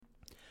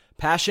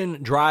Passion,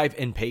 drive,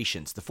 and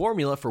patience. The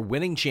formula for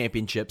winning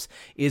championships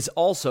is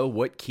also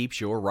what keeps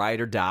your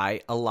ride or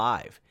die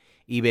alive.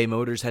 eBay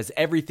Motors has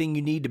everything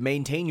you need to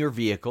maintain your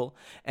vehicle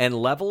and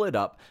level it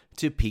up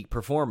to peak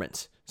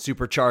performance.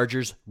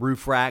 Superchargers,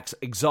 roof racks,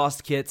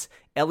 exhaust kits,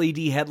 LED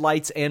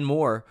headlights, and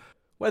more.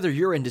 Whether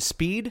you're into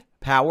speed,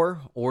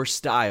 power, or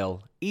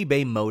style,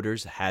 eBay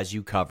Motors has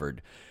you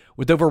covered.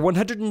 With over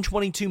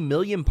 122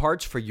 million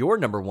parts for your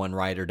number one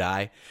ride or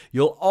die,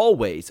 you'll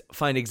always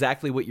find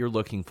exactly what you're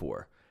looking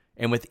for.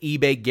 And with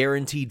eBay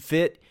Guaranteed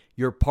Fit,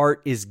 your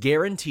part is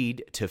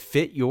guaranteed to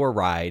fit your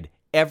ride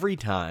every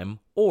time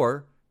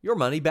or your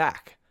money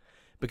back.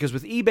 Because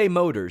with eBay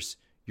Motors,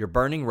 you're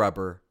burning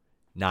rubber,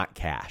 not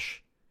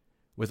cash.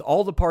 With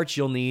all the parts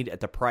you'll need at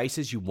the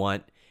prices you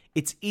want,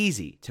 it's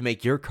easy to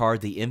make your car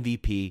the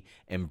MVP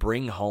and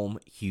bring home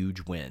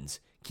huge wins.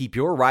 Keep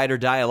your ride or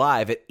die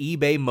alive at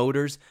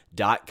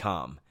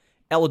ebaymotors.com.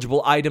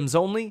 Eligible items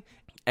only.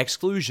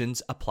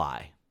 Exclusions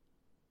apply.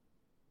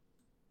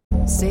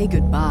 Say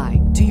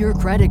goodbye to your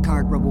credit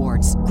card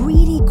rewards.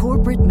 Greedy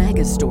corporate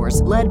mega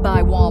stores, led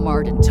by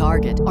Walmart and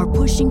Target, are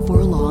pushing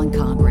for a law in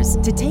Congress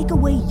to take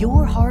away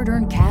your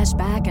hard-earned cash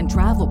back and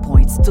travel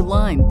points to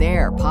line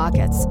their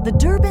pockets. The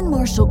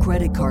Durbin-Marshall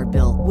credit card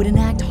bill would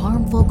enact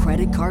harmful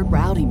credit card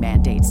routing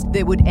mandates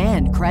that would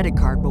end credit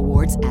card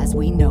rewards as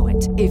we know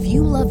it. If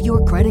you love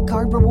your credit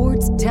card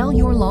rewards, tell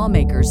your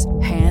lawmakers,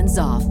 hands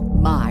off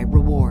my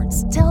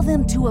rewards. Tell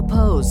them to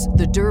oppose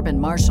the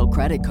Durbin-Marshall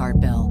credit card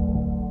bill.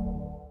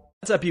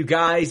 What's up, you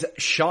guys?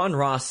 Sean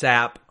Ross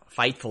Sapp,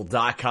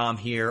 Fightful.com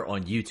here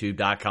on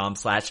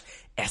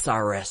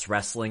YouTube.com/SRS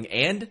Wrestling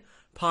and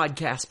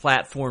podcast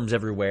platforms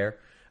everywhere.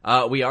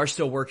 We are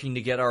still working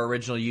to get our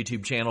original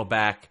YouTube channel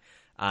back.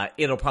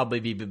 It'll probably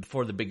be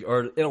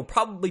it'll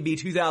probably be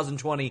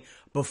 2020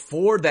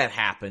 before that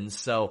happens.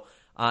 So,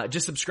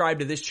 just subscribe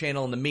to this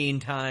channel in the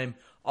meantime.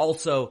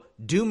 Also,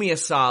 do me a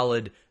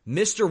solid,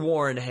 Mr.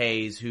 Warren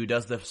Hayes, who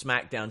does the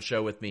SmackDown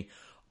show with me.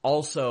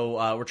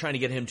 Also, we're trying to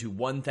get him to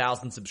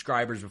 1,000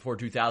 subscribers before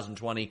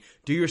 2020.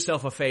 Do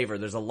yourself a favor.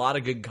 There's a lot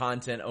of good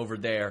content over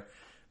there.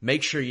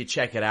 Make sure you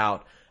check it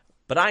out.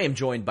 But I am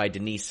joined by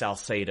Denise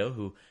Salcedo,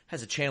 who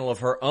has a channel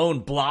of her own,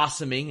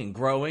 blossoming and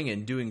growing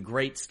and doing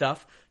great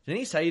stuff.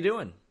 Denise, how you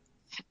doing?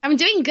 I'm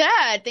doing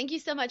good. Thank you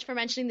so much for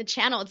mentioning the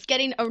channel. It's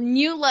getting a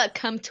new look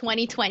come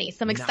 2020.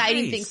 Some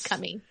exciting things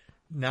coming.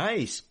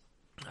 Nice.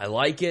 I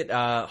like it.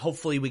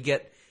 Hopefully we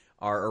get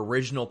our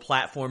original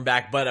platform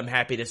back, but I'm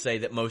happy to say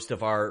that most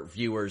of our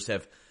viewers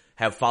have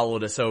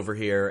followed us over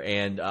here,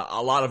 and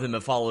a lot of them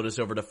have followed us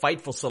over to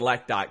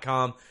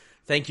FightfulSelect.com.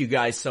 Thank you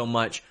guys so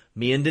much.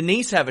 Me and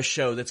Denise have a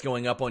show that's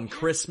going up on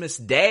Christmas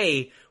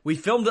Day. We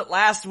filmed it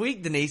last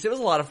week, Denise. It was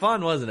a lot of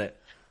fun, wasn't it?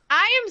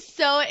 I am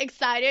so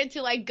excited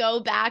to go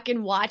back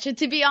and watch it,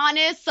 to be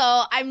honest. So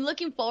I'm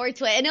looking forward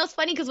to it. And it was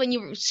funny because when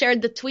you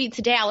shared the tweet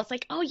today, I was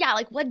like, oh yeah,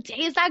 what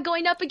day is that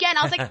going up again?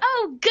 I was like,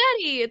 oh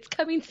goody, it's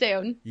coming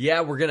soon. Yeah,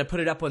 we're going to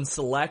put it up on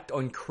Select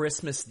on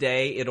Christmas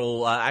Day.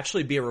 It'll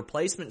actually be a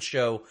replacement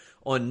show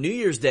on New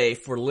Year's Day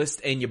for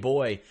List and Your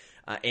Boy.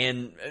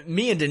 And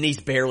me and Denise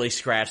barely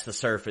scratched the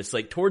surface.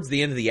 Towards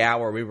the end of the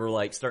hour, we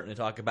were starting to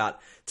talk about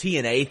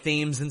TNA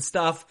themes and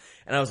stuff.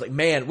 And I was like,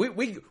 man, we're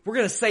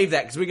going to save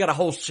that because we got a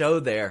whole show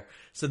there.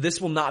 So this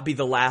will not be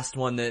the last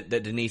one that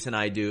Denise and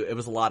I do. It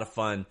was a lot of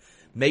fun.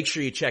 Make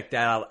sure you check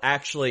that out.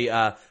 Actually,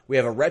 we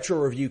have a retro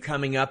review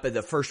coming up at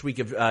the first week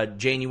of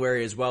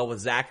January as well with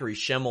Zachary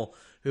Schimmel,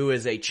 who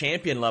is a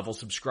champion level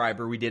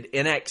subscriber. We did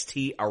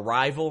NXT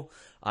Arrival.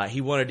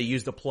 He wanted to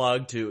use the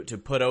plug to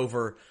put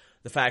over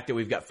the fact that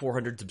we've got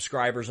 400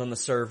 subscribers on the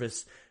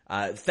service.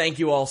 Thank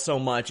you all so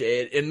much.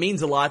 It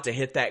means a lot to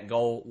hit that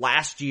goal.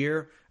 Last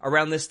year,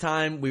 around this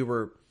time, we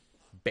were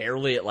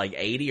barely at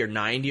 80 or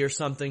 90 or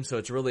something, so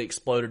it's really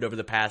exploded over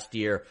the past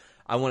year.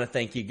 I want to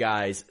thank you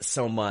guys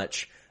so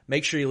much.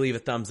 Make sure you leave a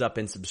thumbs up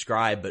and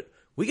subscribe, but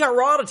we got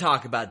Raw to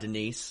talk about,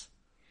 Denise.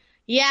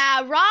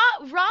 Yeah, Raw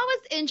was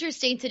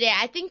interesting today.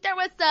 I think there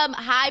was some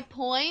high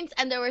points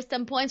and there were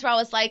some points where I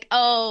was like,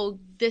 oh,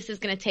 this is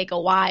going to take a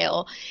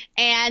while.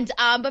 And,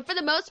 but for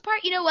the most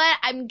part, you know what?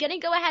 I'm going to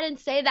go ahead and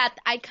say that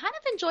I kind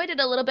of enjoyed it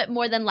a little bit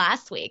more than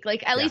last week,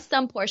 at least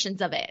some portions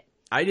of it.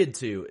 I did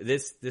too.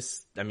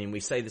 I mean,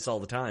 we say this all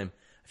the time.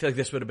 I feel like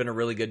this would have been a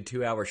really good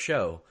 2-hour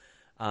show.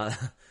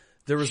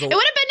 It would have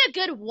been a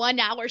good 1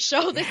 hour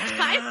show this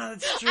time.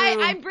 That's true.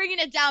 I'm bringing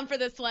it down for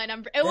this one.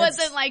 It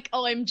wasn't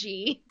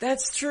OMG.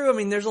 That's true. I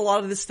mean, there's a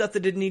lot of this stuff that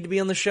didn't need to be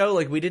on the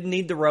show. We didn't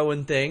need the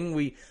Rowan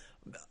thing.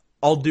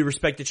 All due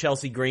respect to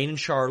Chelsea Green and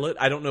Charlotte.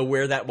 I don't know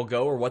where that will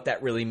go or what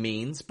that really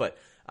means, but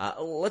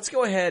let's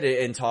go ahead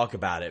and talk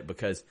about it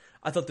because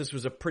I thought this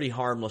was a pretty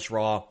harmless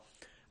Raw.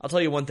 I'll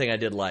tell you one thing I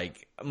did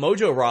like.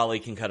 Mojo Rawley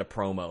can cut a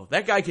promo.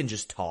 That guy can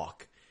just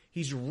talk.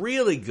 He's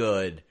really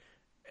good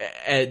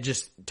at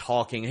just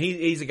talking.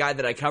 He's a guy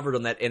that I covered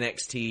on that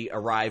NXT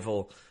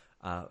Arrival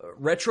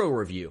retro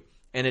review.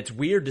 And it's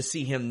weird to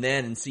see him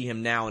then and see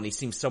him now, and he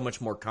seems so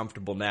much more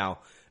comfortable now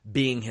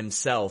being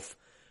himself.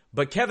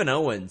 But Kevin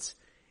Owens,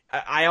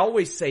 I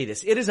always say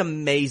this, it is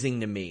amazing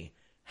to me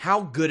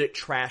how good at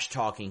trash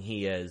talking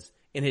he is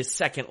in his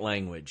second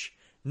language.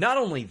 Not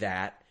only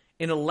that,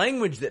 in a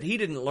language that he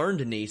didn't learn,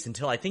 Denise,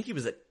 until I think he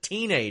was a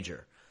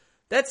teenager.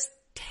 That's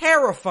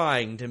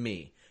terrifying to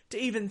me to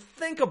even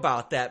think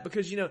about that,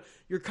 because, you know,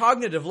 your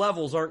cognitive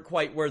levels aren't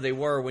quite where they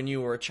were when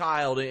you were a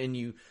child and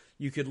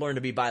you could learn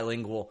to be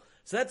bilingual.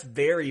 So that's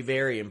very,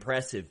 very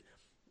impressive.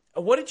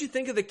 What did you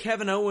think of the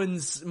Kevin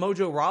Owens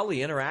Mojo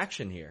Rawley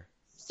interaction here?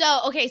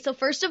 So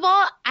first of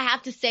all, I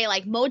have to say,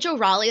 like, Mojo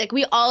Rawley, like,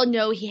 we all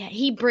know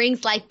he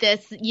brings, like,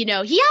 this, you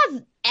know, he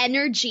has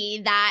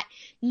energy that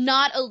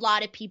not a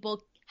lot of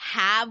people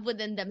have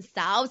within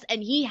themselves,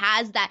 and he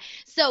has that.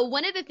 So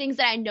one of the things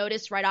that I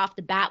noticed right off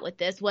the bat with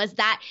this was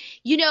that,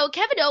 you know,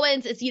 Kevin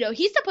Owens is, you know,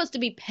 he's supposed to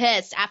be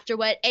pissed after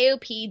what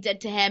AOP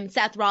did to him,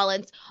 Seth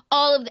Rollins,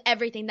 all of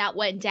everything that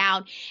went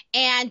down.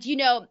 And, you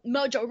know,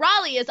 Mojo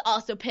Rawley is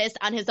also pissed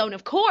on his own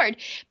accord.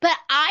 But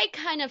I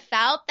kind of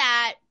felt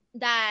that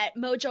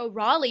Mojo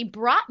Rawley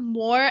brought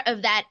more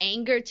of that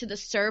anger to the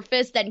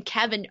surface than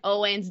Kevin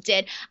Owens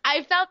did.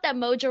 I felt that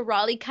Mojo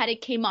Rawley kind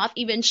of came off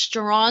even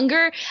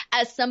stronger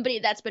as somebody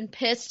that's been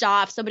pissed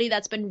off, somebody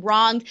that's been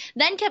wronged,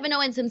 than Kevin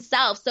Owens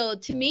himself. So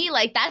to me,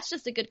 like, that's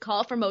just a good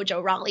call for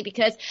Mojo Rawley,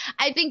 because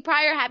I think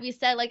prior have you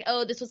said, like,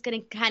 oh, this was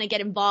going to kind of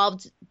get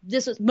involved,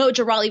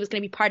 Mojo Rawley was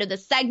going to be part of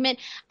this segment,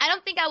 I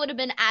don't think I would have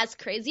been as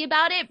crazy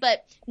about it.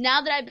 But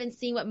now that I've been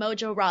seeing what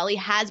Mojo Rawley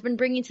has been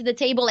bringing to the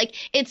table, like,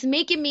 it's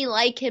making me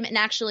like him and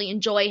actually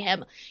enjoy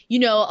him, you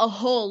know, a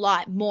whole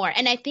lot more.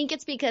 And I think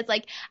it's because,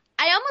 like,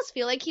 I almost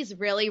feel like he's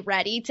really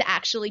ready to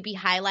actually be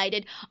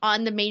highlighted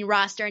on the main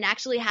roster and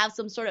actually have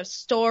some sort of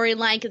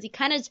storyline, because he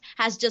kind of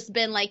has just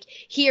been, like,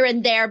 here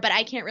and there, but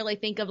I can't really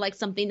think of, like,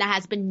 something that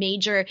has been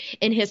major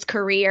in his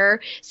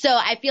career. So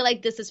I feel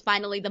like this is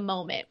finally the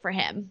moment for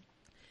him.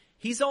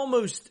 He's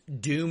almost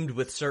doomed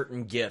with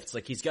certain gifts.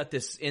 Like, he's got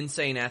this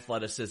insane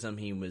athleticism.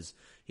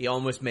 He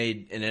almost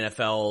made an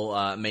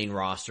NFL main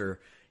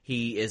roster.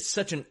 He is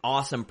such an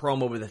awesome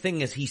promo, but the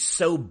thing is, he's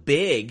so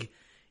big,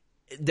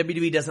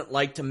 WWE doesn't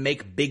like to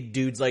make big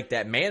dudes like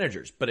that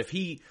managers. But if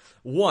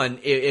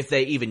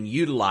they even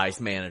utilize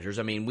managers,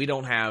 I mean, we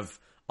don't have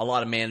a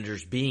lot of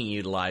managers being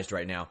utilized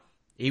right now.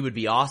 He would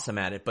be awesome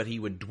at it, but he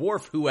would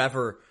dwarf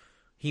whoever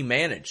he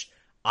managed.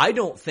 I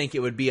don't think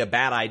it would be a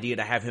bad idea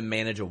to have him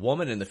manage a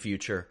woman in the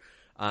future,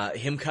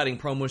 him cutting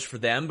promos for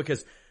them,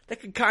 because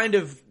that could kind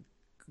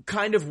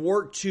of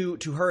work to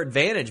her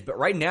advantage. But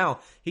right now,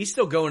 he's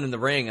still going in the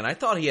ring, and I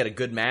thought he had a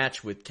good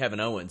match with Kevin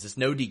Owens. This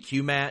no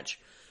DQ match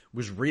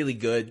was really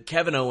good.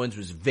 Kevin Owens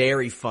was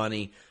very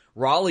funny.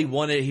 Rawley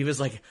wanted, he was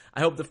like,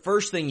 I hope the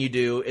first thing you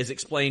do is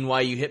explain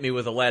why you hit me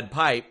with a lead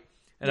pipe.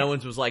 And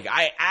Owens was like,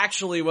 I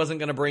actually wasn't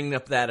going to bring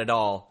up that at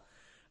all.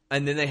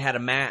 And then they had a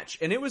match,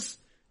 and it was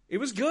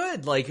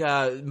good. Like,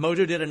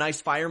 Mojo did a nice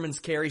fireman's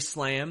carry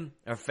slam,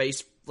 or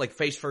face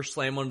first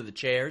slam onto the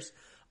chairs.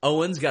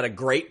 Owens got a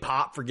great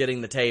pop for getting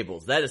the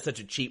tables. That is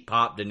such a cheap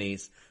pop,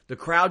 Denise. The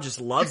crowd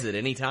just loves it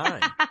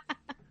anytime.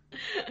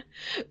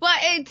 Well,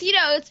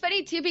 it's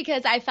funny too,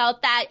 because I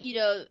felt that, you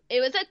know,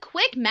 it was a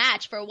quick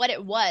match for what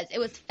it was. It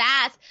was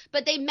fast,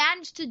 but they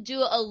managed to do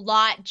a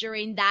lot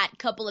during that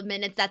couple of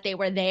minutes that they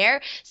were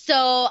there. So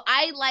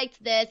I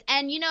liked this.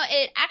 And, you know,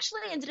 it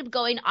actually ended up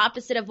going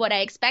opposite of what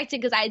I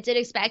expected, because I did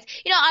expect,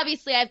 you know,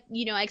 obviously I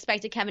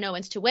expected Kevin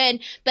Owens to win,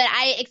 but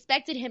I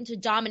expected him to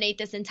dominate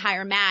this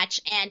entire match,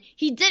 and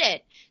he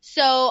didn't.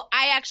 So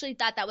I actually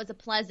thought that was a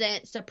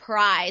pleasant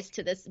surprise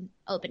to this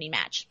opening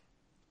match.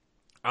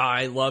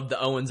 I loved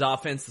the Owens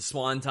offense, the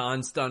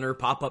Swanton Stunner,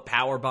 pop-up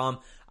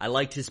powerbomb. I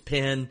liked his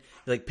pin.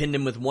 He, like, pinned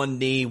him with one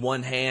knee,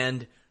 one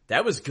hand.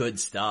 That was good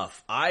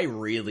stuff. I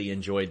really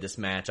enjoyed this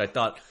match. I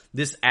thought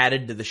this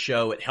added to the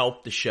show. It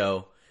helped the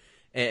show.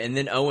 And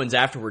then Owens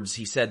afterwards,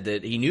 he said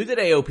that he knew that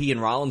AOP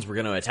and Rollins were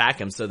going to attack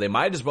him, so they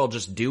might as well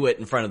just do it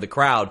in front of the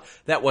crowd.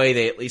 That way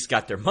they at least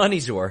got their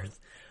money's worth.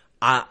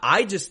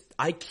 I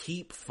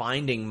keep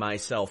finding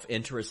myself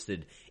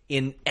interested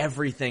in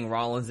everything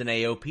Rollins and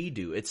AOP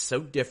do. It's so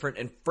different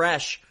and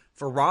fresh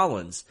for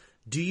Rollins.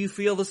 Do you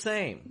feel the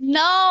same? No,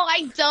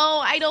 I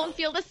don't. I don't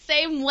feel the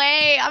same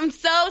way. I'm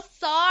so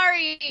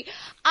sorry.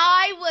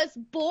 I was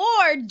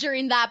bored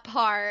during that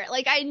part.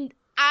 Like, I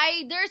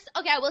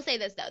will say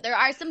this though. There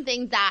are some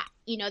things that,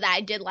 you know, that I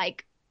did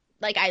like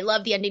I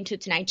love the ending to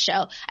tonight's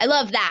show. I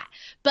love that.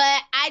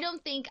 But I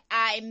don't think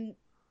I'm,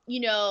 you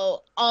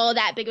know, all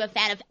that big of a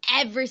fan of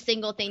every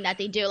single thing that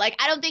they do. Like,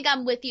 I don't think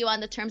I'm with you on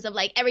the terms of,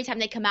 like, every time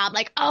they come out,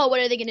 like, oh, what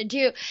are they going to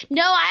do?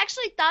 No, I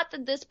actually thought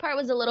that this part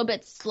was a little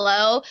bit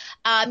slow.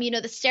 You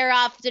know, the stare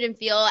off didn't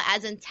feel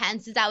as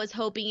intense as I was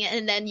hoping.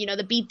 And then, you know,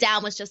 the beat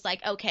down was just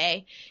like,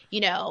 okay,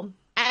 you know,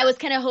 I was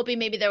kind of hoping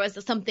maybe there was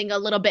something a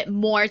little bit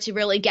more to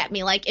really get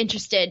me, like,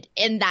 interested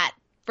in that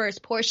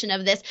first portion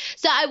of this.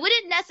 So I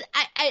wouldn't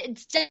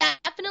it's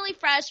definitely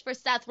fresh for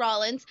Seth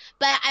Rollins,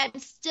 but I'm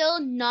still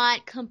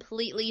not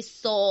completely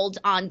sold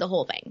on the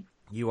whole thing.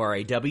 You are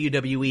a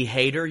WWE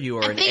hater. You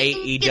are an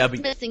AEW.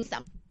 It's missing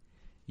some.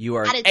 You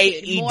are an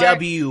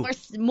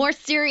AEW more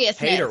seriousness.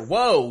 Hater.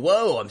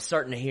 Whoa. I'm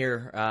starting to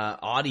hear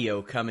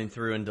audio coming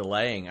through and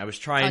delaying. I was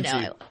trying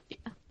to.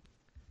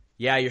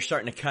 Yeah, you're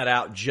starting to cut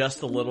out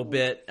just a little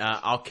bit.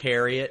 I'll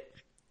carry it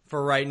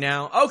for right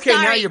now. Okay,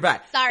 Sorry. now you're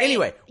back. Sorry.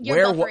 Anyway,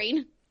 You're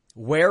buffering.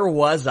 where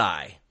was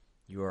I?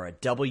 You are a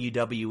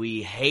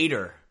WWE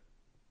hater.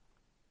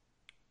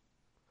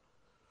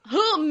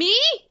 Who, me?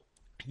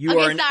 You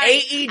Okay, are an sorry.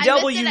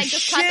 AEW I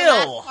just cut the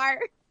last shill.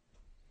 part.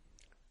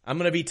 I'm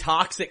going to be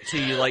toxic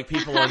to you like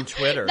people on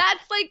Twitter.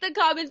 That's like the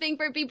common thing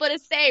for people to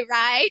say,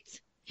 right?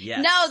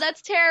 Yes. No,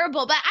 that's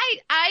terrible. But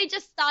I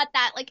just thought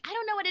that, like, I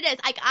don't know what it is.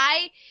 Like,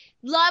 I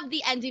love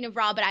the ending of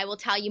Raw, but I will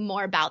tell you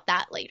more about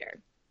that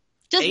later.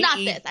 Just not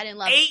this. I didn't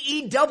love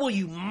it.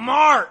 AEW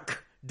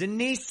Mark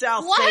Denise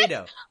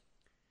Salcedo.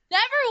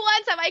 Never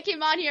once have I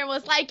came on here and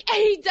was like,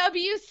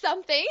 AEW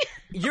something.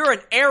 You're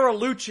an Era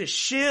Lucha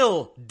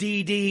shill,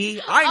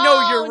 DD. I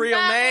know your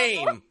real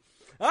name.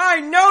 I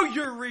know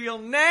your real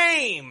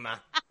name.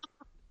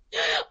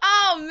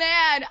 Oh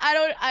man,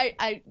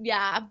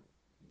 yeah.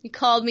 You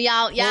called me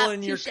out. Yeah,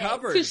 Pulling your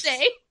covers. Touche.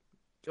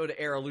 Go to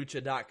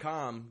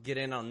eralucha.com. Get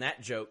in on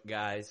that joke,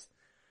 guys.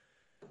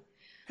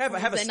 Have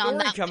a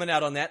story coming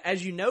out on that,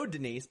 as you know,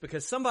 Denise,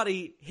 because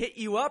somebody hit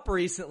you up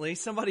recently.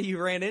 Somebody you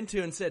ran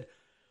into and said,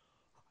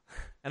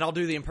 and I'll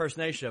do the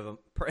impersonation of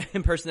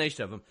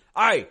him.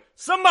 Hey,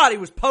 somebody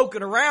was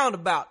poking around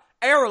about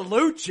Era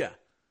Lucha.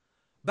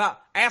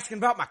 About asking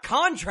about my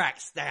contract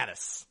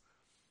status.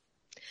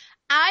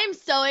 I'm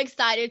so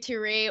excited to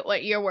read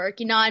what you're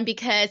working on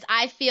because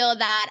I feel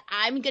that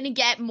I'm going to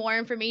get more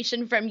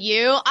information from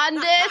you on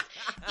this,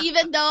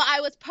 even though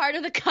I was part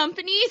of the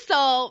company.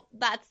 So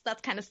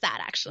that's kind of sad,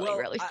 actually. Well,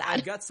 really sad.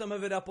 I've got some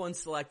of it up on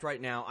Select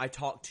right now. I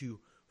talked to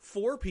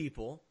 4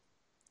 people,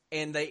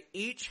 and they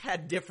each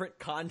had different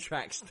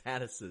contract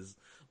statuses,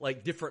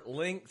 like different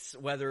lengths,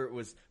 whether it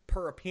was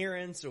per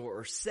appearance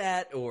or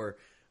set or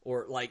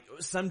like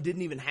some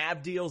didn't even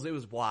have deals. It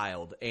was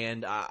wild.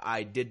 And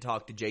I did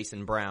talk to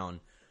Jason Brown,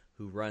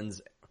 who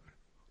runs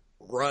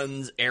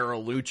Era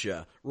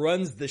Lucha,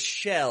 runs the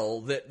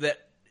shell that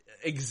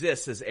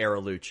exists as Era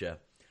Lucha.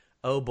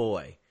 Oh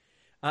boy.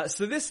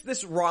 So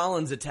this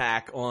Rollins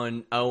attack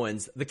on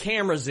Owens, the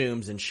camera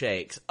zooms and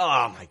shakes.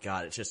 Oh my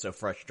God, it's just so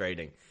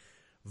frustrating.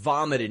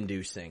 Vomit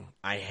inducing.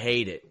 I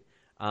hate it.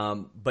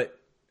 But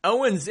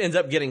Owens ends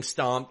up getting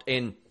stomped,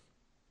 and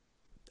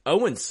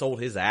Owens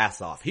sold his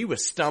ass off. He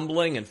was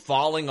stumbling and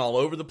falling all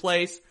over the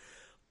place.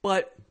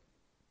 But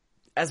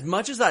as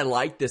much as I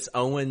like this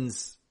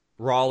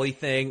Owens-Raleigh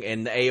thing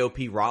and the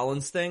AOP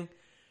Rollins thing,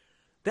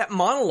 that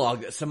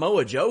monologue that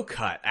Samoa Joe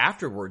cut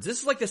afterwards, this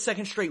is like the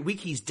second straight week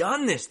he's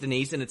done this,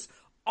 Denise, and it's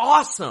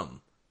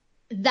awesome.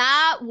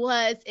 That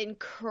was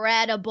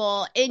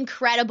incredible. And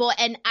so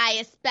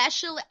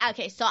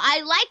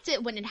I liked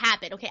it when it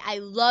happened. Okay. I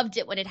loved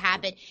it when it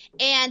happened.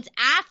 And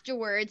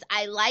afterwards,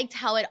 I liked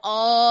how it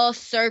all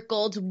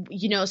circled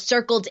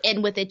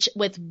in with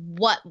basically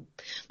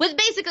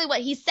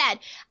what he said.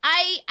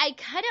 I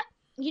kind of,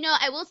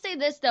 I will say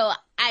this though.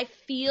 I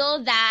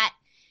feel that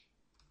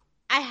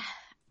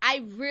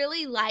I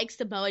really like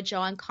Samoa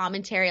Joe on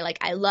commentary. Like,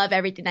 I love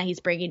everything that he's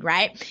bringing,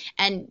 right?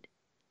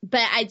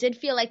 But I did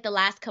feel like the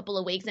last couple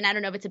of weeks, and I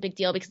don't know if it's a big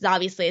deal because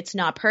obviously it's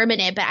not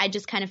permanent, but I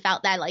just kind of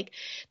felt that like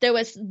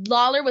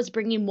Lawler was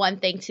bringing one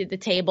thing to the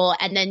table,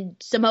 and then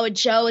Samoa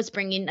Joe is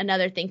bringing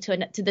another thing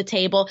to the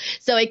table.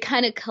 So it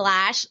kind of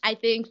clashed. I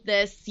think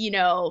this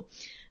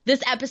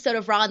episode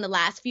of Raw and the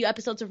last few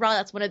episodes of Raw,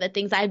 that's one of the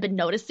things I've been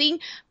noticing.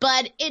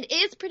 But it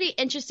is pretty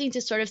interesting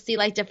to sort of see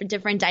like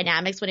different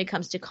dynamics when it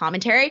comes to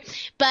commentary.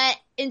 But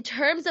in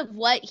terms of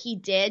what he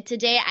did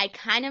today, I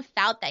kind of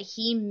felt that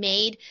he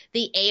made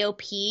the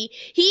AOP.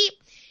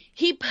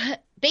 He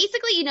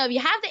basically, if you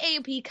have the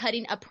AOP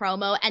cutting a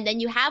promo and then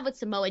you have what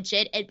Samoa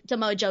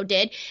Joe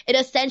did, it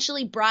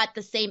essentially brought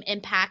the same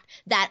impact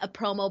that a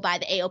promo by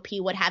the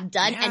AOP would have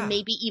done, and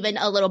maybe even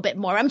a little bit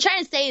more. What I'm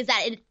trying to say is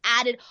that it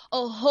added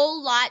a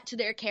whole lot to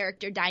their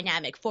character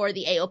dynamic for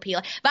the AOP.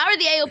 Like, if I were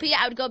the AOP,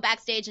 I would go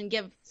backstage and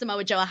give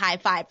Samoa Joe a high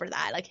five for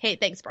that. Like, hey,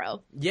 thanks,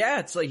 bro. Yeah,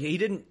 it's like they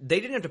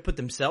didn't have to put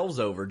themselves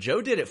over.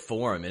 Joe did it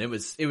for him, and it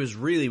was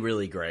really,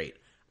 really great.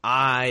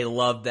 I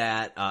love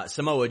that.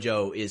 Samoa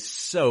Joe is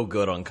so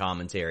good on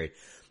commentary.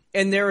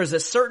 And there is a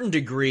certain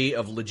degree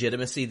of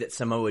legitimacy that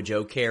Samoa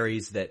Joe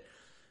carries that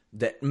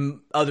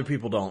other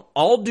people don't.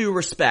 All due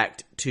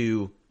respect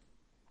to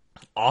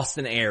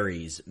Austin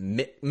Aries,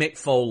 Mick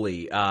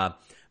Foley,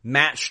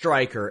 Matt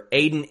Stryker,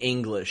 Aiden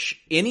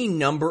English, any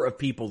number of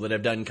people that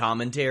have done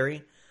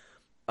commentary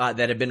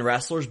that have been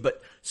wrestlers.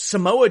 But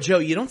Samoa Joe,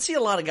 you don't see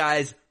a lot of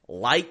guys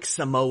like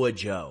Samoa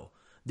Joe.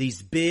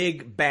 These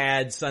big,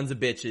 bad sons of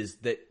bitches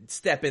that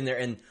step in there,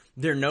 and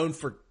they're known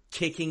for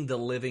kicking the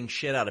living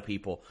shit out of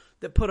people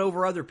that put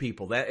over other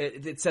people. That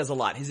it says a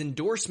lot. His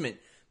endorsement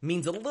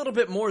means a little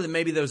bit more than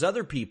maybe those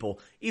other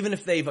people, even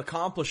if they've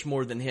accomplished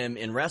more than him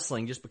in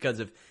wrestling just because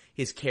of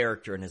his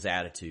character and his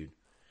attitude.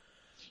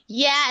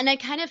 Yeah, and I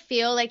kind of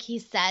feel like he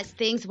says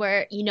things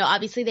where,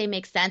 obviously they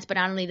make sense, but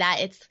not only that,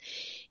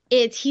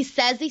 it's he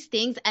says these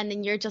things and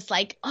then you're just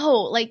like,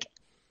 oh, like,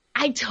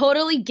 I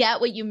totally get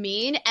what you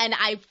mean, and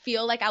I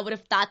feel like I would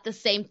have thought the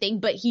same thing,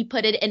 but he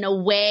put it in a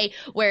way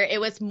where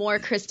it was more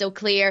crystal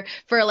clear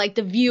for like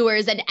the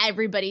viewers and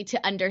everybody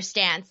to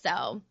understand.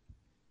 So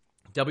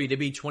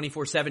WWE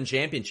 24/7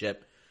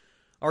 Championship.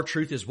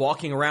 R-Truth is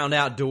walking around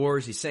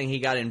outdoors. He's saying he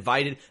got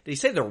invited. Did he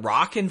say The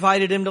Rock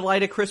invited him to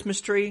light a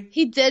Christmas tree?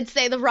 He did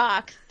say The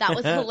Rock. That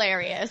was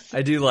hilarious.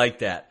 I do like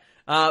that.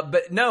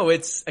 But no,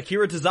 it's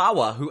Akira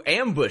Tozawa who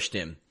ambushed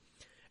him.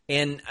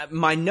 And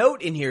my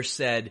note in here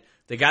said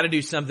they got to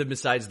do something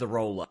besides the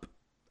roll-up.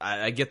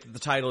 I get that the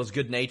title is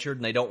good-natured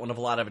and they don't want a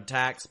lot of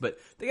attacks, but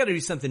they got to do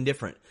something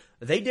different.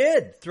 They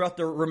did. Throughout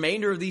the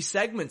remainder of these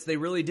segments, they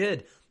really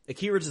did.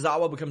 Akira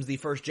Tozawa becomes the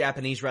first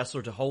Japanese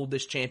wrestler to hold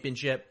this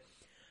championship.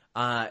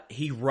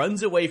 He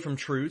runs away from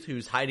Truth,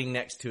 who's hiding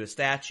next to a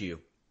statue.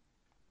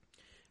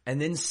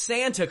 And then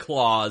Santa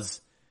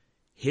Claus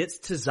hits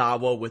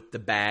Tozawa with the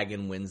bag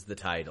and wins the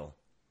title.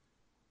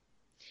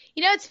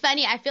 You know, it's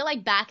funny. I feel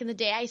like back in the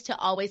day, I used to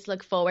always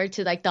look forward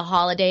to like the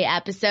holiday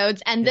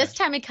episodes. And this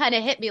time it kind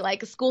of hit me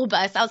like a school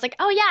bus. I was like,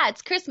 oh yeah,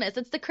 it's Christmas.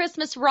 It's the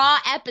Christmas Raw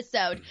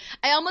episode.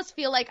 I almost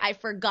feel like I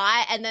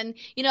forgot. And then,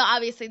 you know,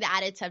 obviously the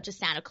added stuff, just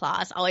Santa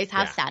Claus, always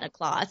have Santa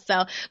Claus.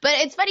 So, but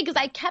it's funny because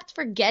I kept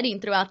forgetting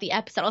throughout the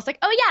episode. I was like,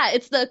 oh yeah,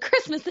 it's the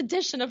Christmas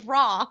edition of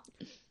Raw.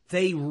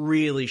 They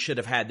really should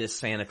have had this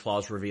Santa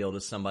Claus revealed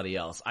as somebody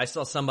else. I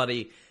saw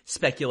somebody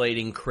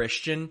speculating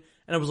Christian,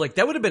 and I was like,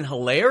 that would have been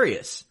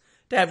hilarious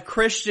to have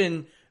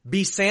Christian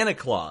be Santa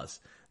Claus.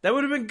 That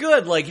would have been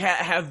good, like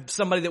have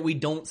somebody that we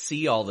don't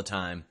see all the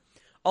time.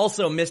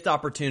 Also, missed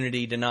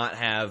opportunity to not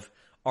have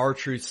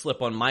R-Truth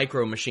slip on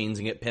Micro Machines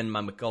and get pinned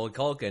by Macaulay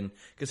Culkin,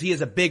 because he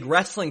is a big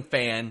wrestling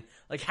fan.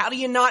 Like, how do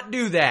you not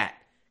do that?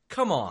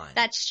 Come on.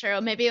 That's true.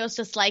 Maybe it was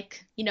just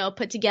like, you know,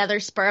 put together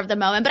spur of the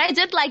moment. But I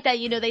did like that,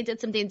 you know, they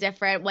did something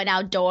different, went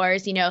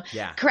outdoors, you know,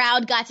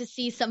 crowd got to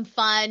see some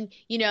fun,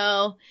 you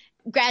know.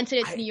 Granted,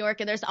 it's New York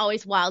and there's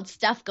always wild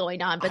stuff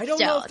going on, but I don't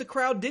know if the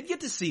crowd did get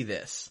to see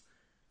this.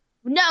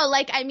 No,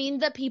 like, I mean,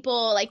 the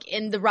people, like,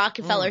 in the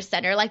Rockefeller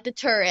Center, like, the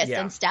tourists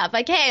and stuff.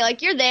 Like, hey,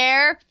 like, you're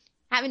there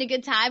having a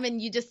good time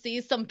and you just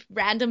see some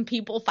random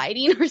people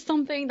fighting or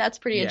something. That's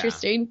pretty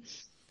interesting.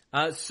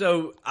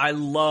 So I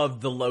love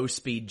the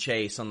low-speed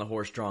chase on the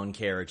horse-drawn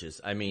carriages.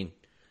 I mean,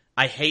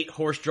 I hate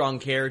horse-drawn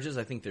carriages.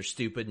 I think they're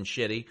stupid and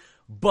shitty.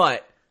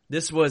 But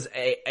this was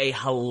a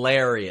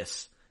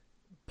hilarious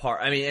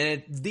part. I mean,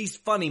 and these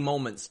funny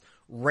moments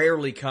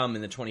rarely come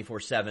in the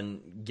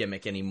 24/7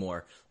 gimmick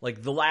anymore.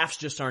 Like, the laughs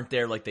just aren't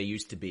there like they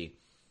used to be.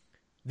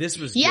 This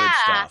was good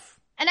stuff.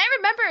 And I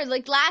remember,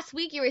 like, last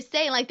week you were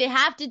saying, like, they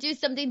have to do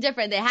something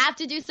different. They have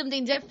to do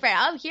something different.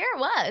 Oh, here it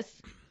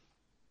was.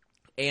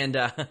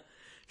 And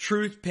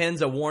Truth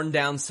pins a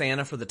worn-down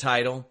Santa for the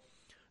title.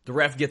 The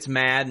ref gets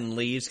mad and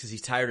leaves because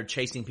he's tired of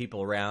chasing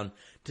people around.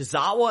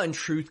 Tozawa and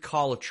Truth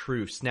call a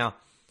truce. Now,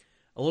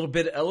 a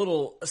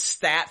little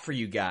stat for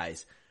you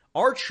guys.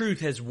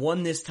 R-Truth has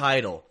won this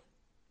title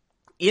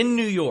in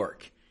New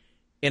York,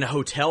 in a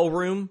hotel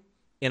room,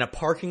 in a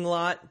parking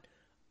lot,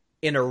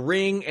 in a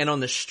ring, and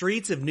on the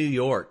streets of New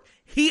York.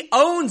 He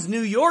owns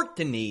New York,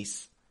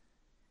 Denise.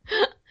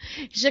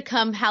 You should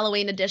come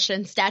Halloween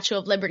edition, Statue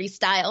of Liberty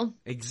style.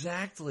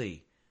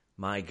 Exactly.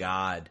 My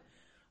God.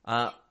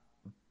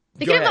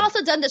 They could have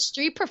also done the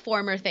street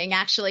performer thing,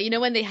 actually. You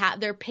know, when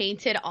they're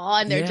painted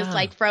on, they're just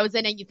like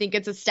frozen and you think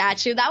it's a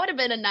statue. That would have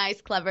been a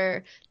nice,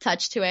 clever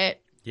touch to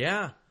it.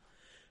 Yeah.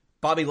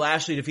 Bobby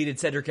Lashley defeated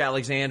Cedric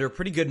Alexander.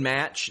 Pretty good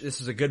match.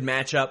 This is a good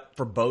matchup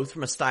for both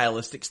from a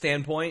stylistic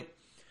standpoint.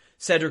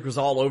 Cedric was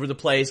all over the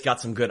place,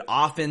 got some good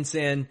offense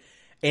in,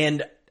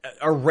 and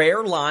a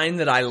rare line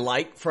that I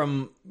like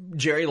from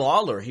Jerry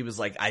Lawler. He was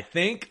like, I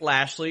think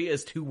Lashley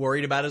is too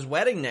worried about his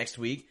wedding next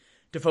week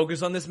to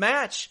focus on this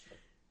match.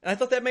 And I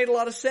thought that made a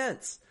lot of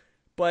sense.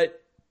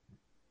 But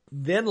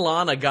then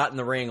Lana got in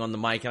the ring on the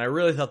mic, and I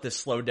really thought this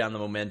slowed down the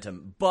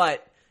momentum.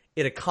 But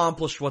it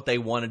accomplished what they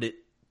wanted it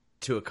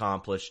to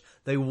accomplish.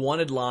 They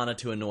wanted Lana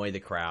to annoy the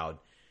crowd.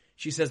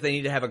 She says they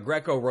need to have a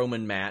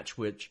Greco-Roman match,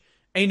 which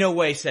ain't no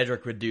way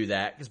Cedric would do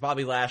that, because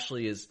Bobby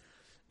Lashley is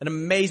an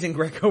amazing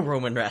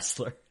Greco-Roman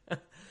wrestler.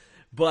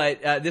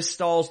 But this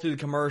stalls through the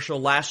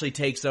commercial. Lashley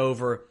takes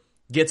over,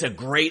 gets a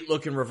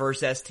great-looking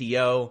reverse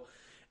STO,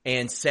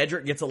 and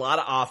Cedric gets a lot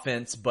of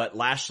offense, but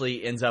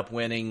Lashley ends up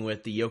winning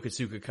with the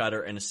Yokosuka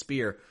cutter and a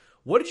spear.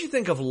 What did you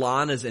think of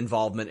Lana's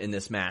involvement in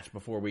this match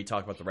before we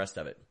talk about the rest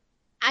of it?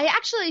 I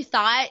actually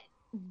thought,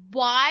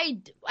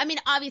 I mean,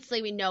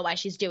 obviously we know why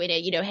she's doing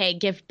it, you know, hey,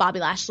 give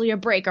Bobby Lashley a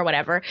break or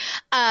whatever,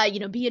 you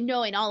know, be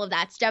annoying, all of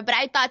that stuff. But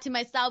I thought to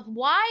myself,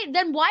 why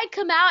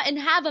come out and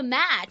have a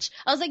match?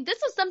 I was like, this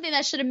was something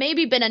that should have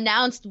maybe been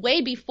announced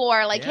way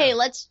before, like, hey,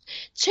 let's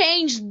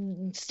change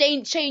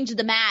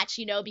the match,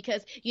 you know,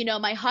 because, you know,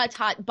 my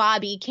hot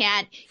Bobby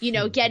can't, you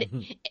know, get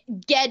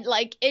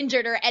like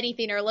injured or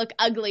anything or look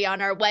ugly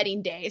on our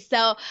wedding day.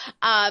 So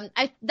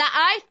I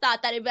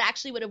thought that it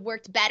actually would have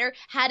worked better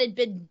had it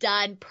been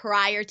done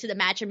prior to the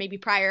match, or maybe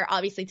prior,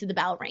 obviously, to the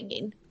bell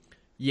ringing.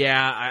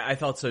 Yeah, I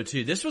thought so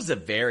too. This was a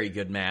very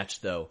good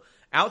match, though.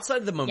 Outside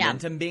of the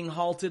momentum being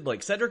halted,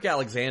 like, Cedric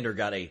Alexander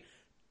got a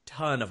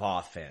ton of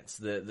offense.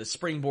 The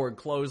springboard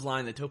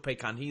clothesline, the tope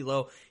con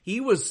hilo, he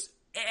was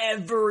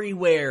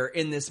everywhere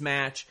in this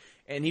match,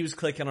 and he was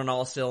clicking on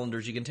all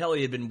cylinders. You can tell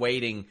he had been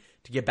waiting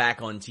to get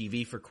back on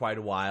TV for quite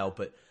a while,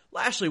 but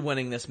Lashley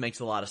winning this makes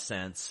a lot of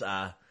sense.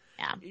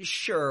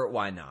 Sure,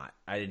 why not?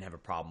 I didn't have a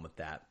problem with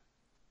that.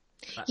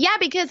 Yeah,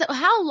 because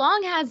how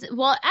long it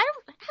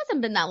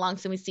hasn't been that long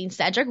since we've seen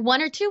Cedric.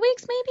 1 or 2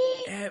 weeks,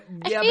 maybe?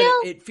 But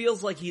it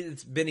feels like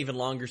it's been even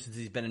longer since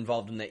he's been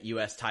involved in that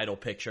U.S. title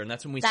picture, and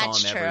that's when we saw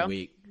him every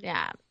week.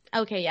 Yeah.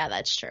 Okay, yeah,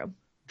 that's true.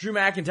 Drew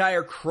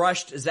McIntyre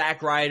crushed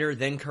Zack Ryder,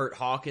 then Curt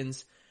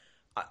Hawkins.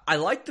 I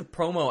like the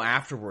promo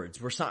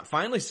afterwards. We're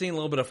finally seeing a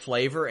little bit of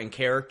flavor and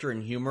character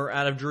and humor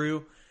out of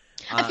Drew.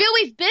 I feel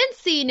we've been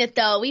seeing it,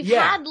 though. We've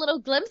had little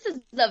glimpses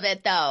of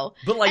it, though.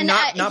 But,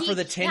 not for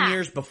the 10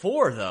 years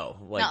before, though.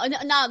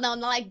 No,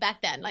 like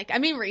back then. Like, I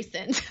mean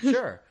recent.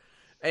 Sure.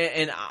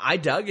 And I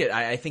dug it.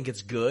 I think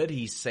it's good.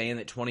 He's saying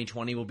that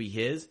 2020 will be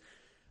his.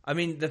 I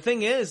mean, the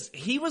thing is,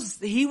 he was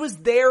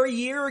there a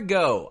year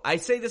ago. I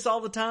say this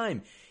all the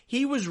time.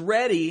 He was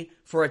ready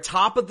for a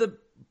top of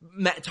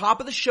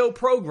the show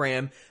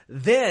program.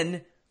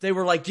 Then they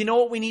were like, you know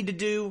what we need to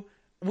do?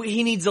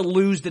 He needs to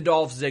lose to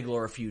Dolph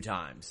Ziggler a few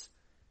times.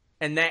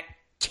 And that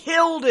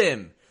killed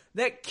him.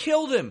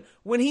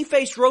 When he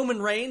faced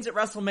Roman Reigns at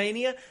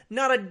WrestleMania,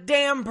 not a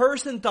damn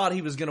person thought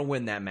he was going to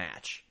win that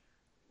match.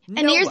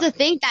 And here's the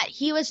thing, that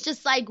he was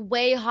just like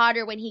way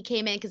hotter when he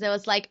came in, because it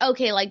was like,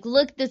 okay, like,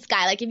 look, this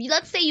guy, like, if you,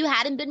 let's say you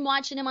hadn't been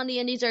watching him on the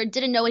indies or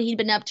didn't know what he'd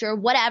been up to or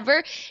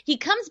whatever, he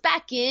comes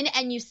back in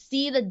and you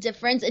see the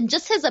difference in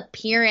just his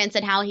appearance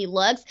and how he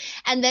looks.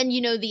 And then,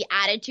 you know, the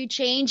attitude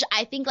change,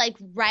 I think, like,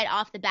 right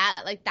off the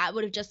bat, like, that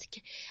would have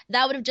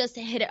just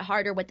hit it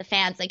harder with the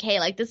fans. Like,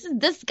 hey, like, this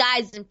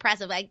guy's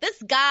impressive. Like,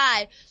 this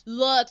guy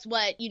looks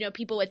what, you know,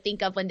 people would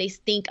think of when they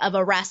think of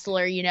a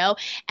wrestler, you know?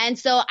 And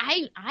so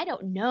I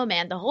don't know,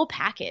 man, the whole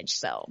package.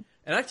 So,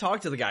 and I've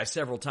talked to the guy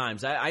several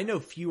times. I know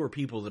fewer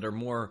people that are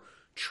more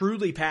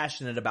truly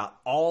passionate about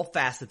all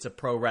facets of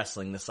pro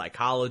wrestling, the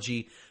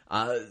psychology,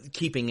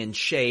 keeping in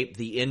shape,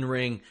 the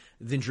in-ring,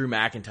 than Drew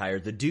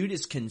McIntyre. The dude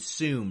is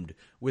consumed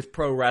with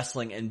pro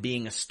wrestling and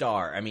being a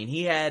star. I mean,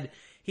 he had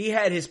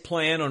his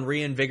plan on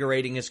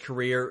reinvigorating his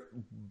career,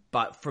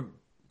 but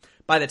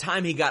by the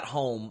time he got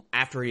home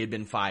after he had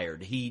been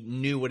fired, he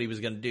knew what he was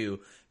going to do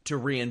to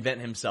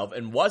reinvent himself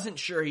and wasn't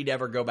sure he'd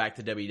ever go back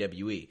to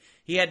WWE.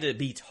 He had to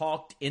be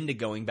talked into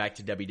going back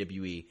to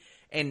WWE.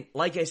 And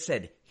like I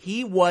said,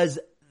 he was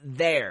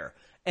there.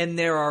 And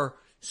there are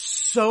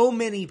so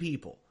many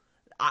people.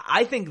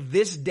 I think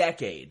this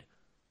decade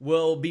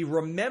will be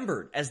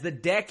remembered as the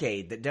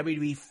decade that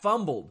WWE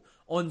fumbled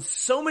on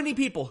so many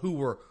people who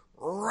were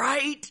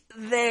right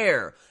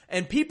there.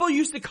 And people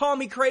used to call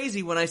me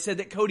crazy when I said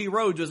that Cody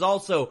Rhodes was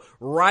also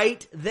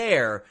right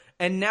there.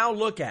 And now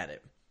look at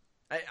it.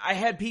 I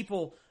had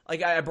people,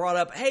 like, I brought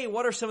up, hey,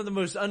 what are some of the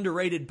most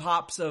underrated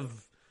pops of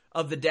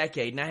the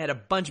decade? And I had a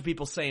bunch of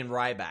people saying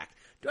Ryback.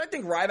 Do I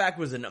think Ryback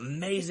was an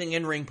amazing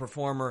in-ring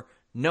performer?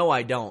 No,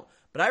 I don't.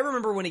 But I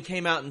remember when he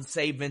came out and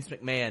saved Vince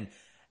McMahon,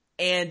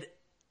 and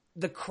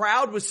the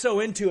crowd was so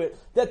into it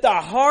that the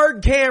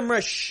hard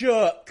camera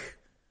shook.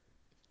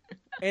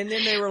 And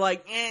then they were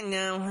like,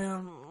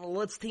 no,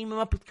 let's team him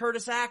up with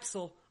Curtis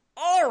Axel.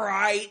 All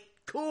right,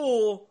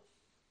 cool.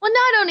 Well,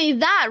 not only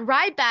that,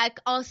 Ryback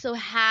also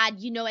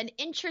had, you know, an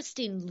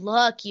interesting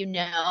look, you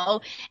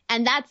know,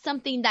 and that's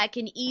something that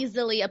can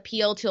easily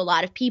appeal to a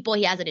lot of people.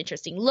 He has an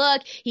interesting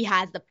look. He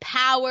has the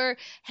power.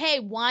 Hey,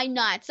 why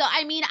not? So,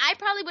 I mean, I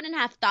probably wouldn't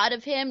have thought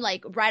of him,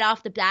 like, right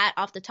off the bat,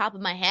 off the top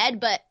of my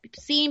head, but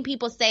seeing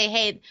people say,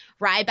 hey,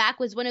 Ryback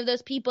was one of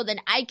those people, then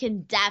I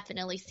can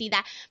definitely see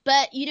that.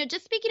 But, you know,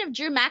 just speaking of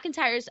Drew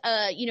McIntyre's,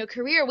 you know,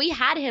 career, we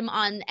had him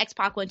on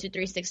X-Pac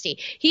 12360.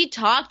 He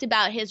talked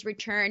about his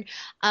return,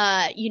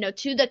 you know,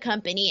 to the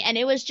company. And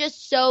it was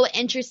just so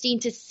interesting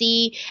to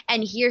see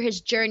and hear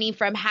his journey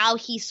from how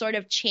he sort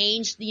of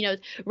changed, you know,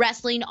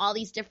 wrestling all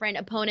these different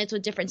opponents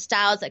with different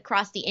styles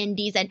across the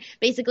indies and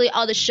basically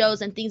all the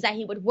shows and things that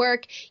he would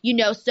work, you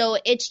know. So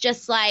it's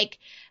just like,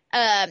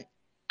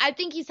 I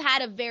think he's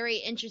had a very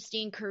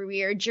interesting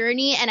career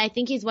journey, and I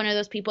think he's one of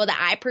those people that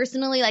I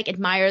personally like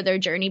admire their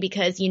journey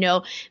because, you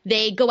know,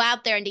 they go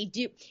out there and they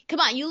do.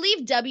 Come on, you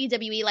leave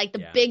WWE, like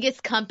the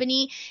biggest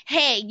company.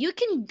 Hey, you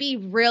can be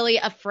really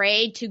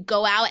afraid to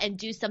go out and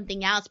do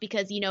something else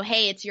because, you know,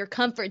 hey, it's your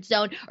comfort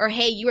zone, or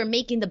hey, you are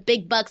making the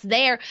big bucks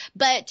there.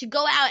 But to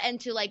go out and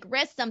to like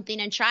risk something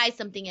and try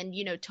something and,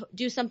 you know,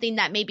 do something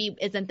that maybe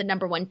isn't the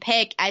number one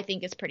pick, I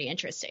think is pretty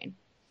interesting.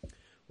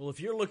 Well, if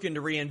you're looking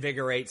to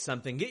reinvigorate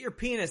something, get your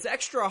penis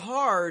extra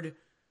hard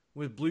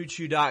with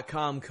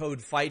BlueChew.com code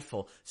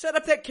FIGHTFUL. Set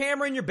up that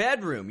camera in your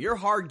bedroom. Your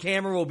hard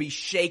camera will be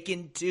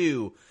shaking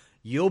too.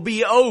 You'll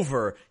be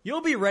over.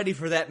 You'll be ready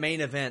for that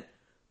main event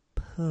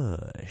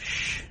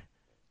push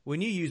when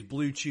you use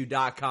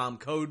BlueChew.com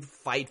code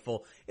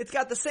FIGHTFUL. It's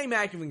got the same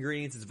active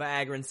ingredients as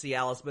Viagra and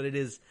Cialis, but it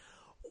is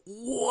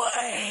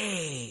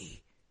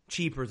way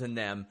cheaper than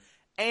them,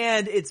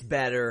 and it's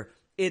better.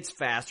 It's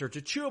faster. It's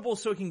chewable,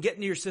 so it can get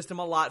into your system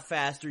a lot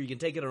faster. You can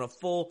take it on a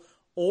full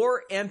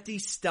or empty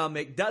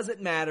stomach.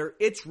 Doesn't matter.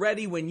 It's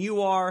ready when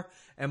you are,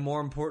 and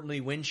more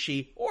importantly, when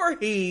she or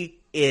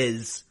he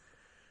is.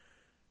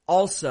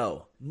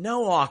 Also,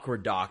 no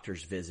awkward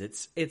doctor's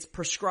visits. It's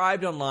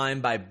prescribed online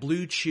by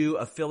Blue Chew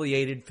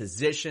affiliated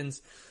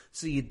physicians,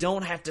 so you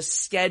don't have to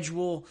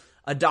schedule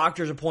a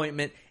doctor's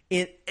appointment.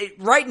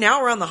 Right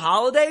now around the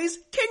holidays,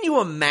 can you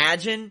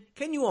imagine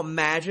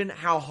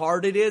how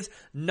hard it is?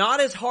 Not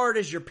as hard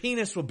as your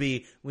penis will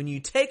be when you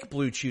take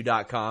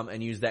BlueChew.com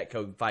and use that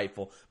code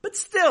FIGHTFUL, but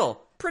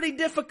still pretty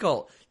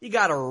difficult. You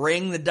gotta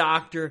ring the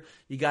doctor,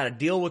 you gotta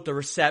deal with the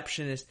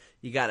receptionist,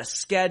 you gotta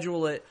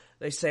schedule it.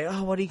 They say,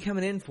 oh, what are you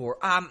coming in for?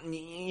 My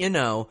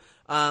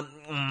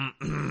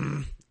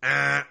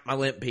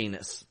limp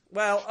penis.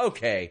 Well,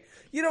 okay.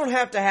 You don't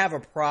have to have a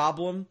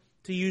problem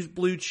to use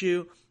Blue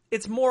Chew.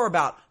 It's more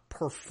about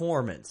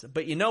performance.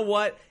 But you know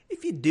what?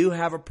 If you do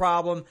have a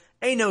problem,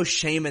 ain't no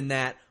shame in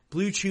that.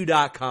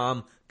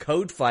 BlueChew.com,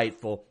 code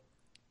FIGHTFUL,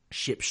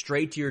 shipped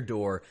straight to your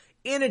door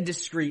in a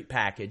discreet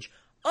package.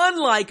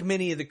 Unlike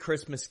many of the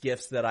Christmas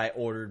gifts that I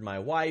ordered my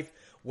wife,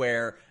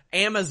 where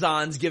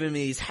Amazon's giving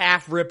me these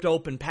half-ripped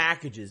open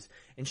packages,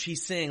 and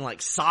she's saying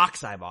like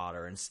socks I bought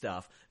her and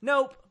stuff.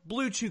 Nope,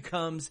 Blue Chew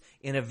comes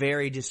in a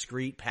very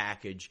discreet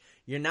package.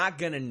 You're not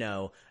gonna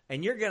know,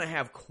 and you're gonna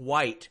have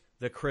quite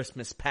the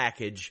Christmas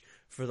package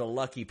for the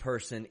lucky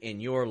person in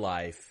your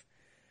life.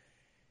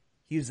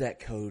 Use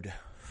that code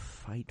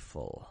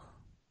FIGHTFUL.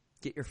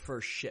 Get your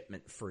first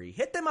shipment free.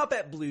 Hit them up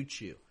at Blue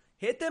Chew.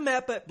 Hit them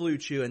up at Blue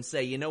Chew and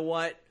say, you know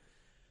what?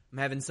 I'm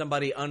having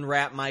somebody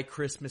unwrap my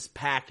Christmas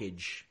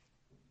package.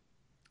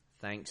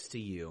 Thanks to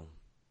you.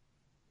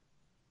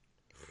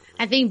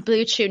 I think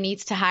Blue Chew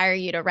needs to hire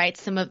you to write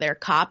some of their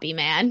copy,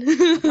 man.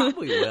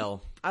 Probably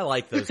will. I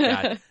like those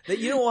guys.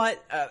 You know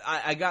what?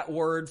 I got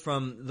word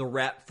from the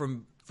rep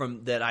from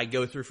that I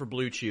go through for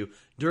Blue Chew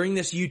during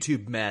this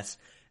YouTube mess,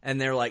 and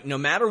they're like, no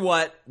matter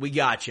what, we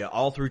got you.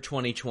 All through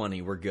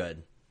 2020, we're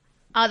good.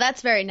 Oh,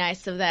 that's very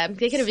nice of them.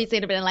 They could have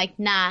easily been like,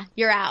 nah,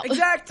 you're out.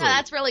 Exactly. Oh,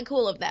 that's really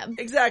cool of them.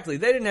 Exactly.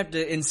 They didn't have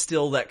to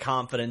instill that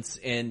confidence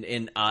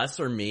in us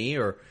or me,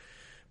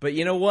 but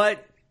you know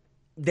what?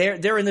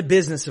 They're in the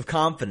business of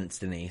confidence,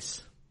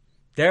 Denise.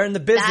 They're in the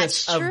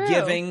business of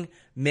giving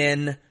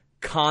men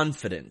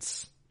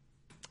confidence.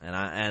 And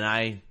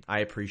I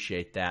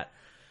appreciate that.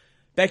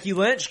 Becky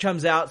Lynch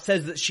comes out,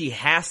 says that she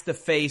has to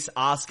face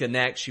Asuka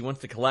next. She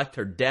wants to collect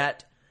her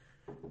debt.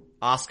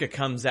 Asuka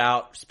comes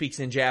out, speaks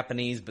in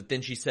Japanese, but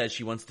then she says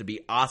she wants to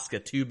be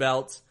Asuka 2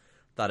 belts.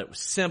 Thought it was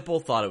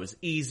simple, thought it was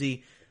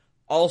easy.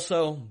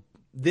 Also,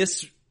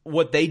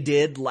 what they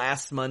did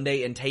last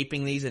Monday in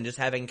taping these and just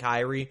having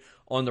Kairi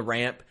on the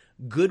ramp,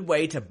 good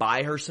way to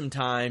buy her some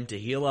time to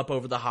heal up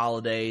over the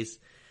holidays.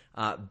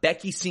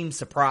 Becky seems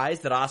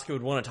surprised that Asuka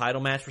would want a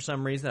title match for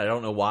some reason. I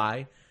don't know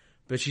why.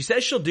 But she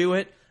says she'll do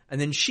it,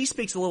 and then she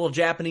speaks a little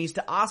Japanese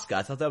to Asuka.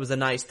 I thought that was a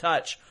nice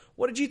touch.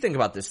 What did you think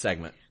about this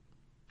segment?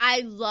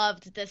 I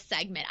loved this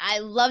segment. I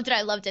loved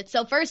it.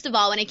 So first of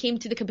all, when it came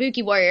to the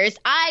Kabuki Warriors,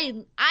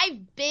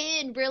 I've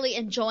been really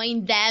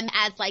enjoying them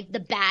as like the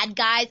bad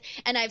guys.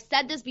 And I've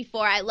said this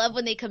before. I love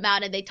when they come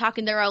out and they talk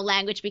in their own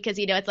language because,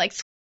 it's like.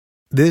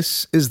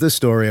 This is the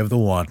story of the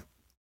one.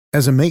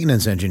 As a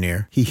maintenance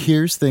engineer, he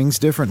hears things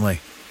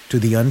differently. To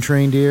the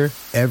untrained ear,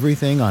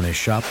 everything on his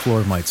shop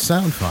floor might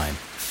sound fine,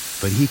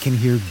 but he can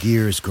hear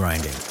gears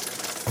grinding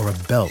or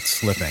a belt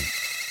slipping.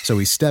 So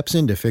he steps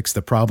in to fix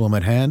the problem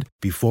at hand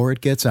before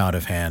it gets out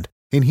of hand.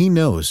 And he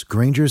knows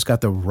Grainger's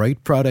got the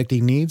right product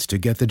he needs to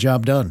get the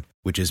job done,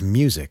 which is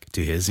music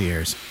to his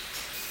ears.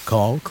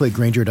 Call, click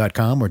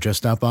Grainger.com, or just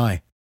stop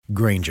by.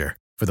 Grainger,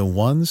 for the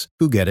ones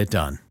who get it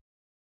done.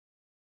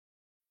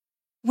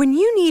 When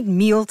you need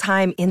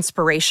mealtime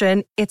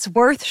inspiration, it's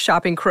worth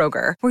shopping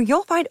Kroger, where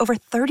you'll find over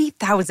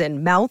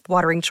 30,000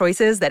 mouth-watering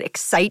choices that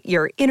excite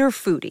your inner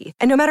foodie.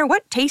 And no matter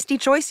what tasty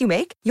choice you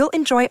make, you'll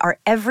enjoy our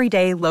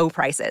everyday low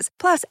prices,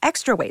 plus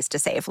extra ways to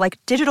save, like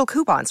digital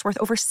coupons worth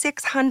over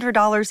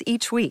 $600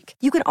 each week.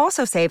 You can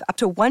also save up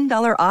to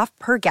 $1 off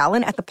per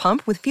gallon at the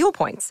pump with fuel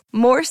points.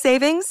 More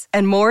savings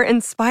and more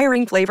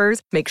inspiring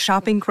flavors make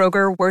shopping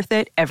Kroger worth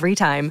it every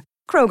time.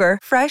 Kroger,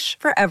 fresh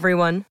for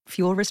everyone.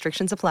 Fuel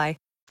restrictions apply.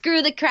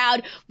 Screw the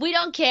crowd. We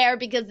don't care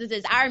because this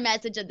is our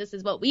message and this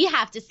is what we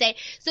have to say.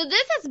 So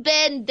this has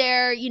been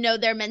their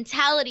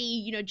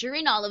mentality,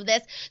 during all of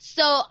this.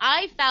 So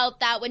I felt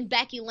that when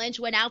Becky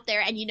Lynch went out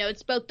there and,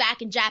 spoke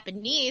back in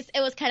Japanese,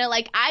 it was kind of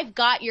like, I've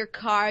got your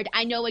card.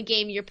 I know what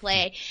game you're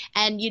playing.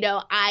 And,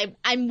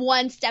 I'm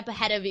one step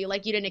ahead of you.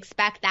 Like, you didn't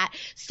expect that.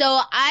 So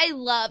I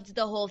loved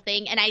the whole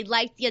thing. And I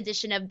liked the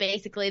addition of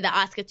basically the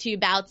Asuka 2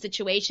 bout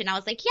situation. I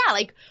was like, yeah,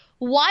 like,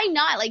 why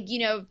not,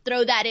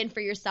 throw that in for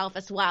yourself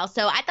as well?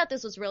 So I thought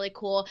this was really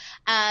cool.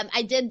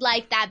 I did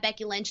like that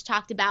Becky Lynch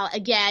talked about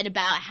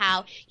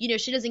how,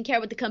 she doesn't care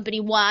what the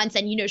company wants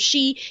and,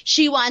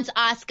 she wants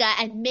Asuka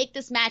and make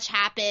this match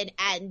happen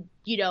and,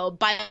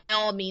 by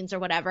all means or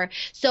whatever.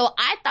 So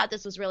I thought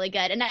this was really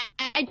good. And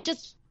I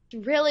just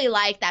really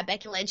like that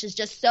Becky Lynch is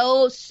just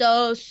so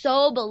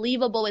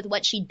believable with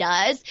what she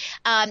does.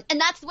 And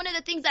that's one of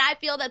the things that I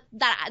feel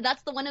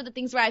that's one of the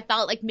things where I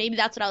felt like maybe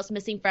that's what I was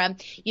missing from,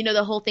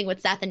 the whole thing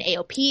with Seth and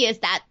AOP, is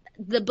that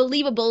the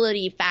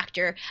believability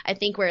factor, I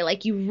think, where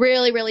like you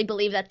really, really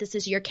believe that this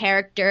is your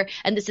character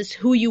and this is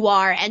who you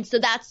are. And so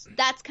that's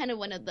kind of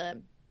one of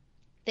the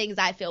things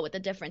I feel with the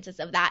differences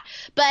of that.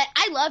 But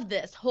I love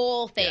this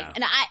whole thing.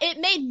 And it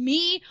made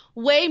me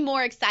way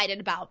more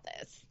excited about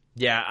this.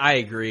 Yeah, I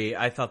agree.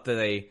 I thought that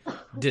they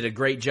did a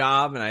great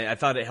job, and I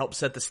thought it helped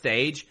set the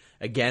stage.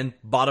 Again,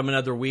 bottom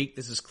another week.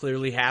 This is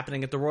clearly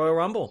happening at the Royal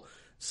Rumble.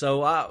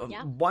 So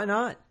why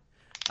not?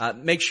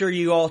 Make sure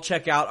you all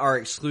check out our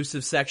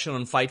exclusive section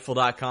on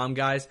Fightful.com,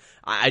 guys.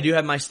 I do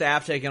have my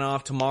staff taking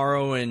off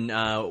tomorrow and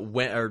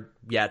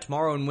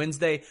tomorrow and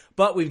Wednesday,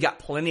 but we've got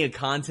plenty of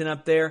content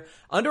up there.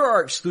 Under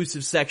our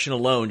exclusive section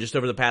alone, just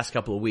over the past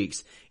couple of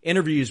weeks,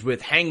 interviews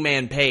with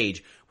Hangman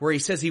Page, where he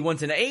says he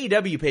wants an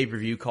AEW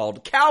pay-per-view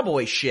called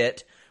Cowboy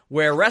Shit,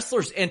 where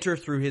wrestlers enter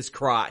through his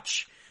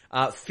crotch.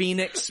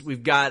 Phoenix,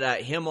 we've got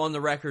him on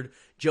the record,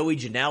 Joey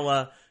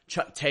Janela,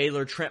 Chuck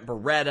Taylor, Trent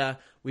Beretta.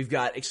 We've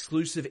got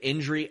exclusive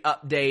injury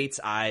updates.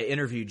 I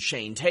interviewed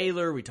Shane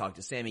Taylor. We talked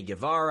to Sammy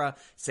Guevara,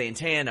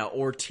 Santana,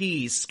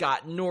 Ortiz,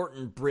 Scott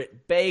Norton,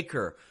 Britt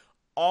Baker.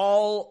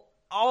 All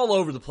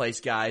over the place,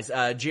 guys.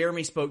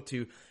 Jeremy spoke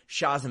to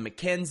Shazza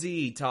McKenzie.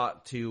 He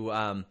talked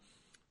to,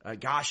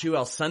 who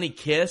else? Sonny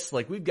Kiss.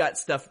 Like, we've got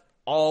stuff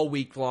all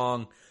week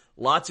long.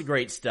 Lots of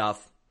great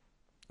stuff.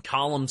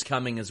 Columns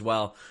coming as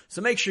well.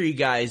 So make sure you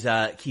guys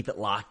keep it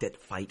locked at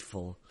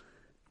Fightful.com.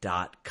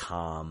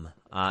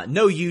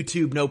 No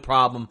YouTube, no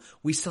problem.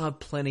 We still have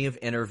plenty of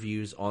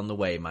interviews on the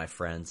way, my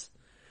friends.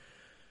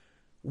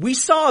 We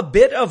saw a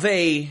bit of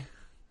I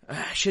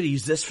should have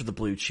used this for the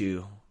Blue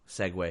Chew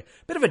segue.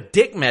 Bit of a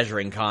dick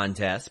measuring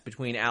contest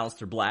between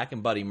Aleister Black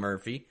and Buddy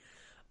Murphy.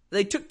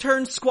 They took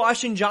turns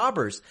squashing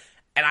jobbers,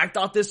 and I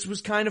thought this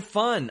was kind of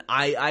fun.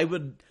 I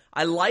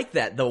like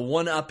that, the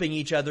one-upping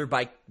each other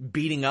by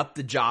beating up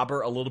the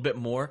jobber a little bit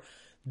more.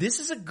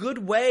 This is a good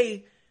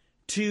way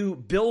to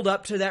build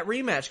up to that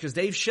rematch, because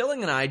Dave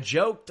Schilling and I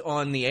joked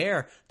on the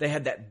air. They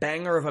had that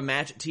banger of a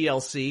match at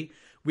TLC.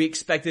 We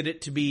expected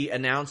it to be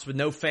announced with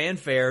no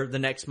fanfare the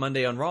next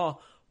Monday on Raw,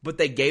 but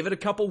they gave it a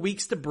couple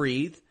weeks to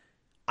breathe.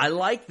 I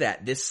like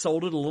that. This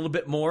sold it a little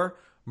bit more.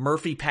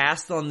 Murphy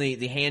passed on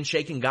the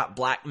handshake and got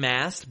Black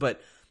masked, but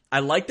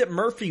I like that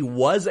Murphy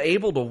was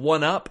able to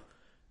one-up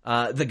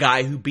the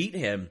guy who beat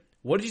him.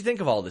 What did you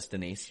think of all this,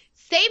 Denise?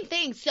 Same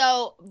thing.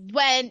 So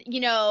when,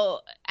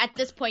 at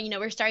this point,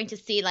 we're starting to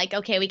see like,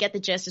 okay, we get the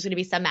gist. There's going to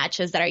be some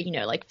matches that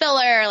are, like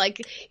filler, like,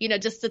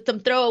 just some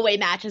throwaway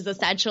matches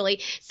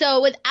essentially.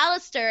 So with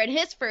Aleister in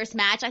his first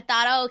match, I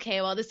thought, oh,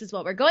 okay, well, this is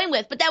what we're going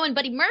with. But then when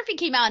Buddy Murphy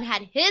came out and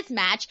had his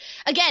match,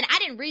 again, I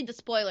didn't read the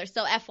spoilers.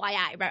 So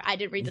FYI, right? I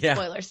didn't read the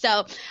spoilers.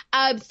 So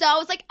I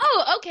was like,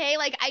 oh, okay,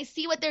 like I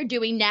see what they're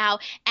doing now.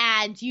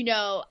 And,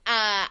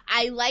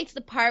 I liked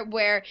the part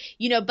where,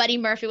 Buddy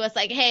Murphy was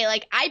like, hey,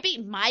 like I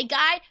beat my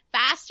guy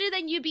faster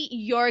than you beat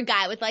your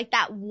guy, with like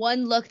that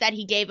one look that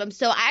he gave him.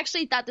 So I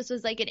actually thought this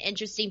was like an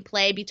interesting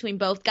play between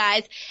both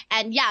guys,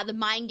 and the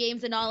mind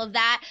games and all of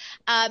that.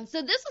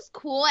 So this was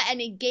cool, and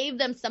it gave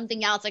them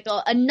something else, like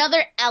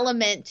another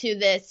element to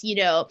this,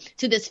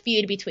 to this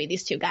feud between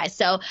these two guys.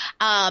 So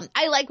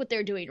I like what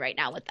they're doing right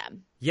now with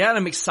them. Yeah, and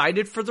I'm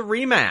excited for the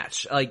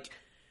rematch. Like,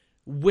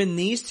 when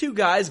these two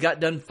guys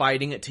got done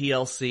fighting at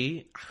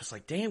TLC, I was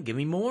like, damn, give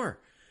me more.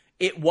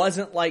 It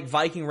wasn't like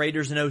Viking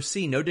Raiders and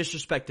OC, no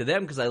disrespect to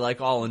them because I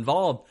like All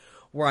Involved,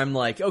 where I'm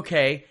like,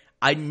 okay,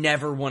 I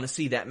never want to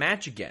see that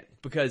match again,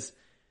 because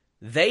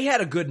they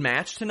had a good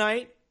match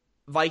tonight,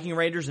 Viking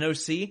Raiders and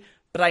OC,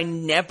 but I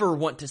never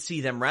want to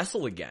see them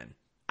wrestle again.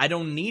 I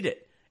don't need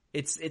it.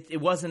 It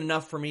wasn't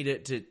enough for me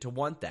to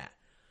want that.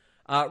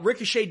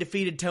 Ricochet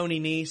defeated Tony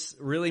Nese.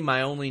 Really,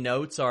 my only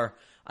notes are,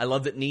 I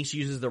love that Nese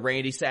uses the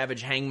Randy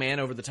Savage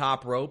Hangman over the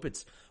top rope.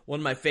 It's one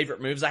of my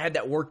favorite moves. I had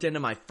that worked into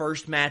my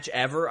first match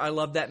ever. I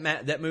love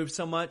that move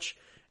so much.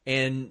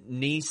 And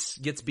Nese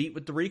gets beat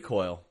with the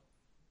recoil.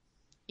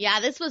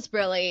 Yeah, this was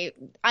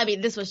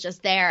this was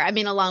just there.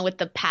 Along with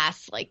the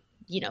past,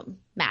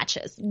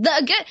 matches.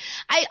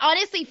 I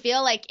honestly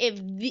feel like if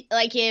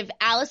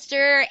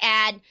Aleister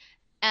and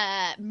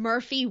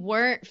Murphy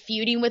weren't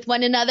feuding with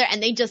one another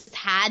and they just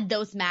had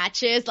those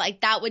matches,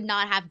 like that would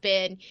not have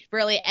been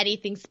really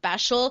anything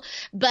special.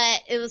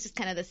 But it was just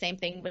kind of the same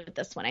thing with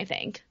this one, I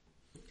think.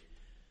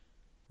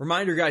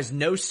 Reminder, guys,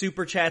 no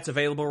super chats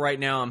available right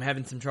now. I'm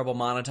having some trouble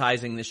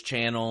monetizing this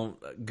channel.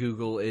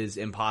 Google is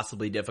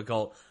impossibly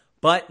difficult.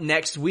 But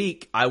next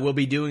week, I will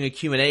be doing a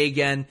Q&A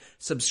again.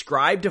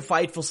 Subscribe to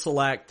Fightful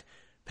Select.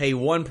 Pay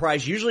one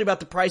price, usually about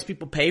the price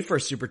people pay for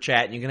a super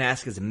chat. And you can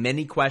ask as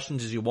many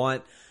questions as you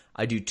want.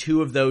 I do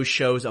 2 of those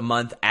shows a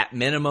month at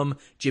minimum.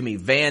 Jimmy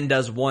Van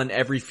does one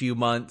every few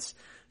months.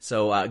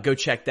 So go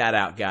check that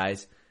out,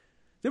 guys.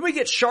 Then we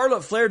get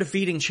Charlotte Flair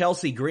defeating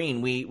Chelsea Green.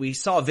 We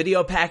saw a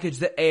video package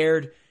that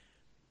aired.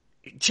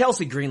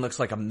 Chelsea Green looks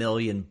like $1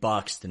 million,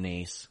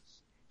 Denise.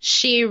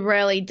 She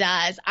really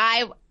does.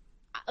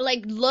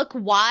 like look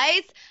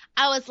wise,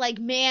 I was like,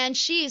 man,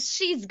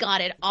 she's got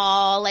it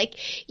all. Like,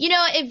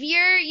 if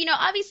you're,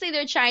 obviously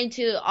they're trying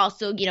to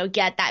also,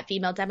 get that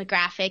female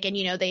demographic,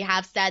 and, they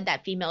have said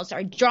that females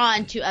are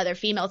drawn to other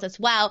females as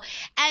well.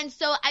 And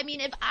so, I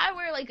mean, if I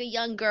were like a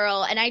young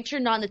girl and I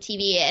turned on the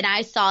TV and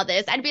I saw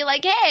this, I'd be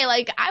like, hey,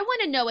 like, I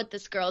want to know what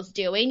this girl's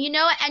doing,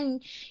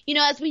 and,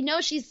 as we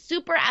know, she's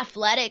super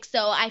athletic.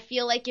 So I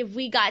feel like if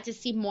we got to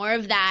see more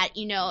of that,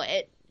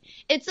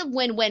 it's a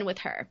win-win with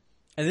her.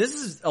 And this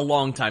is a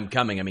long time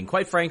coming. I mean,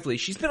 quite frankly,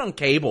 she's been on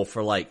cable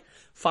for like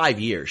 5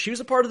 years. She was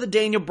a part of the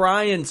Daniel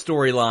Bryan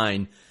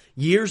storyline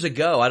years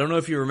ago. I don't know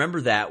if you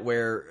remember that,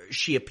 where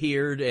she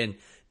appeared and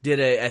did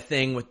a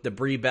thing with the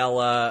Brie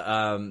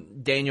Bella,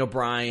 Daniel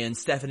Bryan,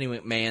 Stephanie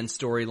McMahon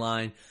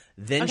storyline.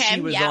 Then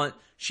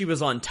she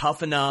was on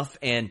Tough Enough,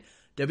 and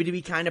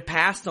WWE kind of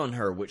passed on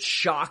her, which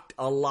shocked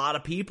a lot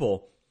of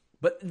people.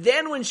 But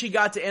then when she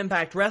got to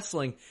Impact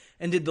Wrestling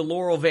and did the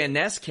Laurel Van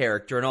Ness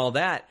character and all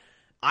that,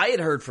 I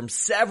had heard from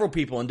several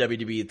people in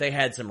WWE that they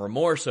had some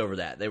remorse over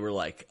that. They were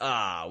like,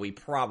 we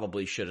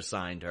probably should have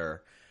signed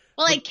her.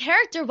 Well, like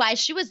character-wise,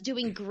 she was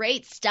doing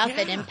great stuff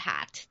at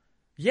Impact.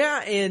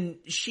 Yeah, and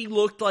she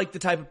looked like the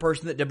type of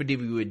person that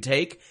WWE would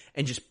take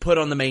and just put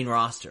on the main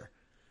roster.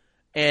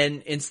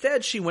 And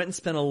instead, she went and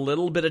spent a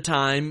little bit of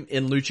time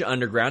in Lucha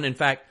Underground. In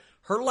fact,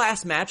 her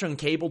last match on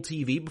cable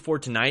TV before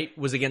tonight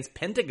was against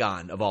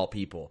Pentagon, of all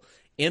people,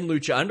 in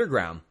Lucha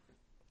Underground.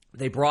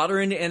 They brought her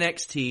into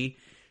NXT.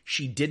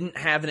 She didn't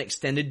have an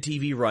extended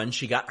TV run.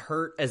 She got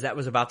hurt as that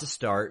was about to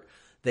start.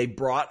 They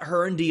brought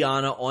her and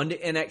Deonna onto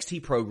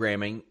NXT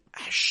programming,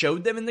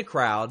 showed them in the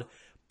crowd,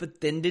 but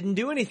then didn't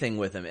do anything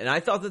with them. And I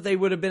thought that they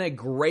would have been a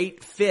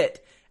great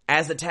fit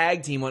as a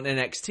tag team on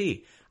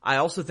NXT. I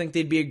also think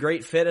they'd be a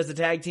great fit as a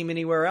tag team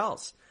anywhere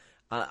else.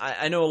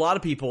 I know a lot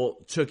of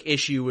people took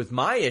issue with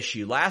my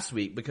issue last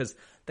week because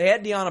they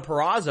had Deonna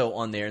Purrazzo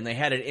on there and they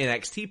had an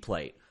NXT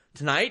plate.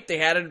 Tonight, they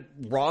had a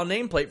Raw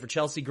nameplate for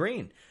Chelsea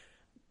Green.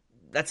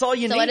 That's all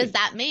you need. So what does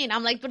that mean?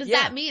 I'm like, what does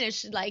that mean? Is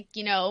she like,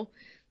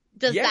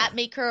 does that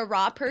make her a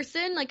Raw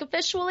person, like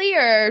officially,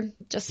 or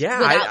just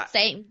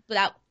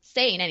without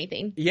saying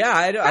anything? Yeah,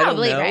 I don't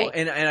know. Right?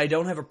 And I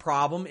don't have a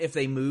problem if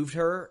they moved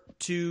her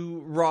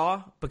to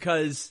Raw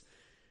because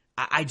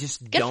I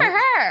just Good don't. for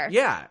her.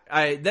 Yeah,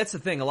 that's the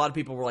thing. A lot of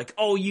people were like,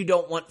 oh, you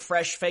don't want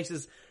fresh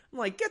faces. I'm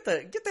like, get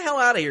the hell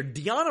out of here.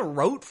 Deonna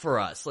wrote for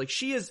us. Like,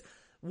 she is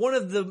one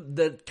of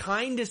the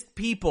kindest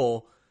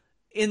people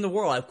in the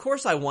world. Of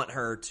course I want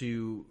her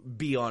to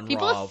be on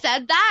People Raw.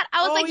 said that?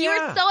 I was you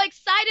were so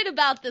excited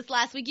about this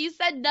last week. You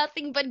said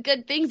nothing but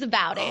good things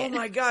about it. Oh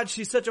my God,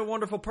 she's such a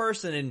wonderful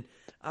person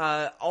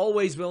and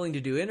always willing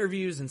to do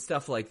interviews and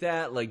stuff like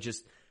that. Like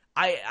just,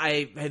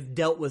 I have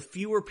dealt with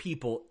fewer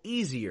people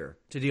easier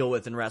to deal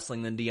with in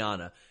wrestling than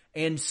Deonna,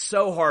 and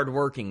so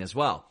hardworking as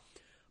well.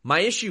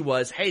 My issue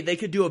was, hey, they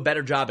could do a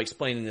better job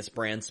explaining this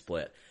brand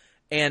split.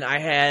 And I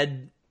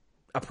had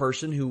a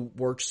person who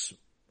works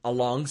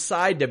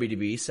alongside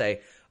WWE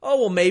say,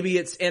 oh, well, maybe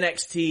it's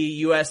NXT,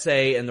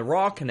 USA, and the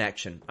Raw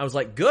connection. I was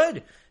like,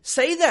 good.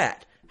 Say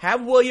that.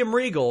 Have William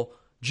Regal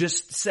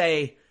just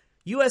say,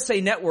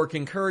 USA Network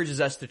encourages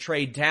us to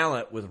trade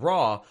talent with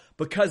Raw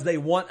because they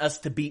want us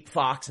to beat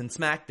Fox and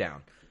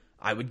SmackDown.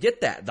 I would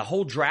get that. The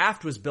whole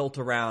draft was built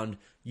around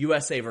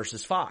USA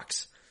versus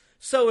Fox.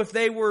 So if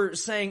they were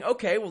saying,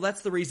 okay, well,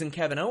 that's the reason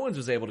Kevin Owens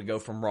was able to go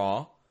from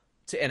Raw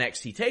to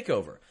NXT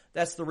TakeOver.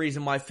 That's the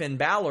reason why Finn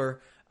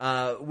Balor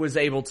was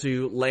able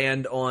to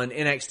land on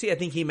NXT. I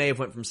think he may have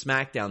went from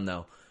SmackDown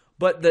though.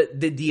 But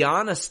the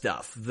Deonna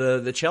stuff,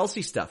 the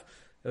Chelsea stuff,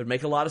 it would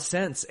make a lot of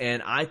sense.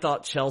 And I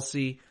thought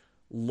Chelsea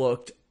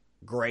looked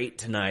great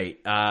tonight.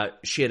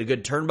 She had a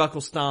good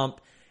turnbuckle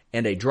stomp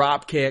and a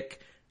drop kick.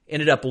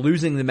 Ended up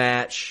losing the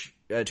match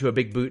to a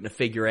big boot and a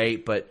figure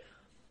eight, but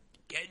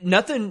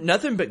nothing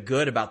but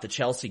good about the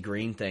Chelsea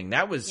Green thing.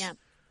 That was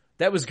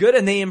good,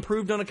 and they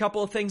improved on a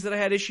couple of things that I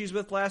had issues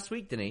with last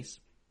week, Denise.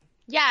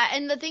 Yeah,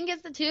 and the thing is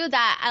too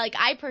that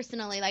I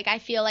personally I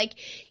feel like,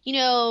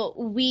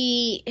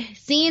 we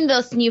seeing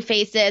those new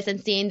faces and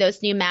seeing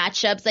those new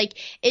matchups,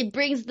 it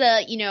brings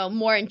the,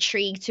 more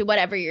intrigue to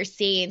whatever you're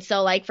seeing.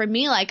 So for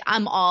me,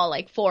 I'm all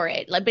for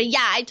it. But yeah,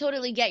 I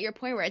totally get your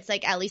point where it's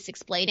at least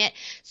explain it.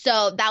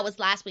 So that was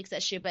last week's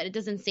issue, but it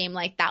doesn't seem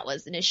like that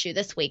was an issue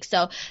this week.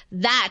 So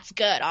that's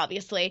good,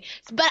 obviously.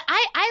 But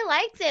I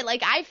liked it.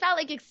 I felt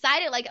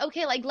excited.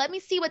 Okay, let me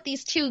see what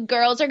these two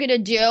girls are gonna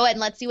do, and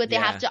let's see what they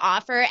have to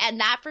offer.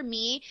 And that for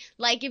me,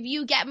 if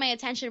you get my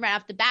attention right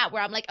off the bat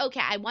where I'm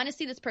okay, I want to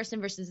see this person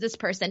versus this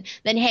person,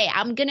 then hey,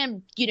 I'm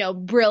gonna,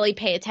 really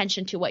pay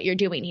attention to what you're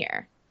doing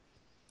here.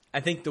 I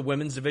think the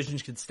women's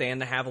divisions could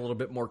stand to have a little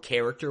bit more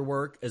character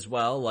work as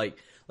well. Like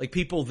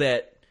people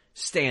that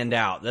stand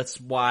out. That's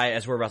why,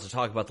 as we're about to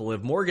talk about the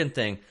Liv Morgan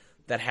thing,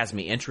 that has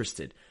me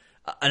interested.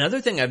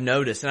 Another thing I've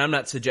noticed, and I'm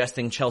not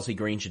suggesting Chelsea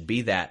Green should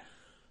be that,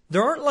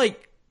 there aren't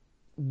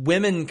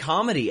women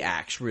comedy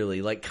acts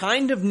really.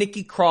 Kind of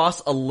Nikki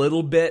Cross a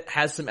little bit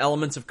has some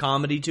elements of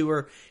comedy to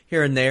her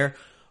here and there,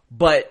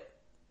 but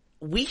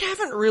we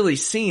haven't really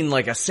seen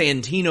a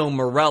Santino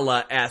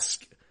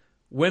Marella-esque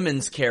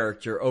women's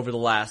character over the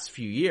last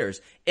few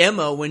years.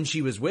 Emma when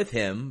she was with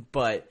him,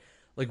 but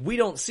like we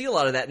don't see a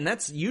lot of that, and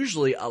that's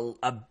usually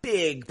a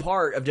big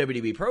part of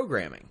WWE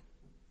programming.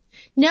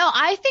 No,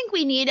 I think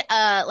we need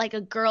like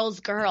a girl's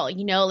girl,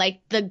 like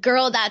the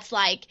girl that's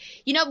like,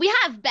 we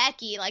have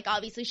Becky, like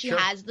obviously she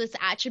has this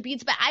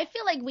attributes, but I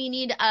feel like we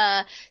need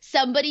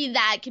somebody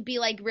that could be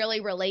like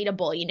really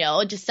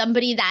relatable, just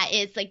somebody that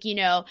is like,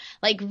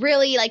 like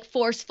really like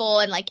forceful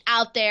and like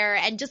out there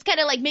and just kind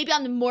of like maybe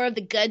on the more of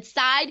the good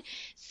side.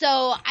 So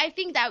I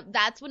think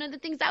that's one of the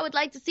things I would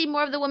like to see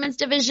more of the women's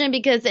division,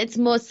 because it's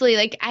mostly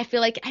like I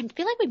feel like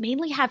we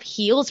mainly have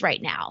heels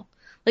right now.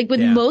 Like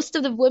with most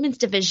of the women's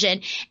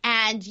division,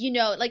 and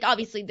like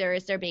obviously there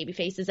is their baby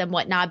faces and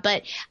whatnot,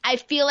 but I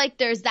feel like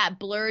there's that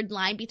blurred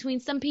line between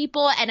some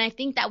people, and I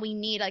think that we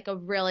need like a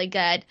really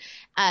good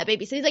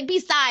baby face, like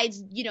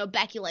besides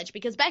Becky Lynch,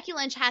 because Becky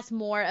Lynch has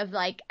more of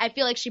like, I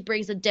feel like she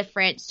brings a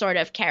different sort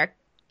of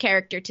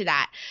character to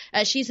that.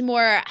 She's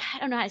more, I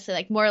don't know how to say,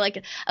 like more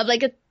like of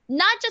like a,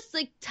 not just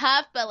like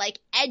tough, but like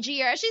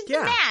edgier. She's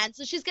the man,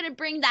 so she's gonna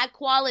bring that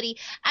quality.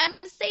 I'm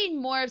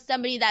saying more of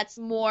somebody that's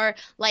more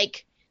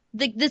like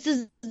this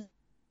is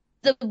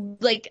the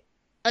like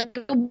a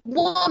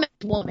woman,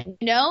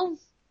 Does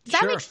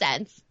that make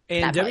sense?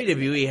 And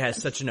WWE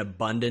has such an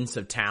abundance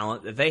of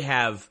talent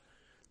that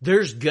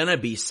there's gonna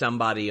be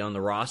somebody on the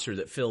roster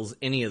that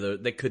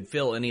that could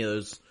fill any of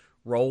those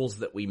roles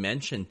that we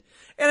mentioned.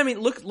 And I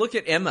mean, look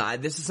at Emma.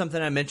 This is something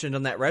I mentioned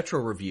on that retro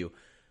review.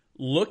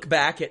 Look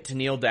back at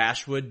Tenille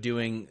Dashwood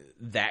doing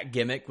that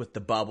gimmick with the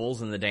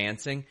bubbles and the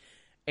dancing.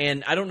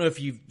 And I don't know if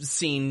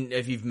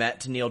you've met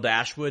Tenille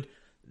Dashwood.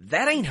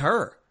 That ain't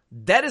her.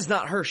 That is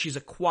not her. She's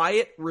a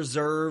quiet,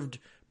 reserved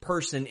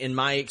person in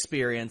my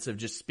experience of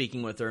just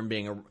speaking with her and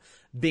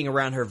being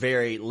around her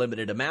very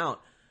limited amount.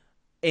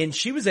 And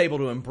she was able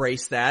to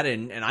embrace that,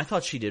 and I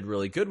thought she did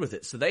really good with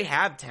it. So they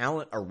have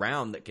talent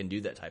around that can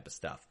do that type of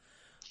stuff.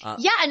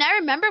 Yeah, and I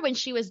remember when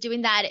she was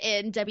doing that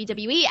in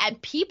WWE,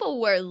 and people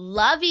were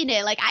loving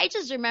it. Like, I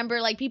just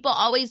remember, like, people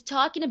always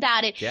talking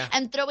about it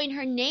and throwing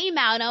her name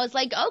out, and I was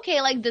like,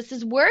 okay, like, this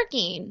is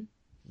working.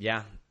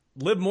 Yeah.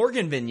 Liv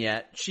Morgan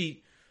vignette,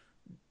 she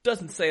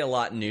doesn't say a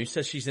lot new,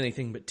 says she's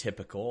anything but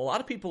typical. A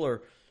lot of people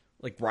are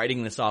like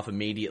writing this off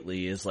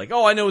immediately as like,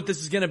 oh, I know what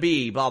this is going to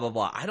be, blah, blah,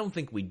 blah. I don't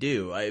think we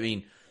do. I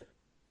mean,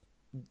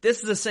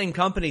 this is the same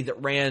company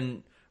that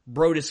ran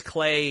Brodus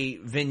Clay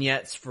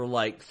vignettes for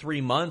like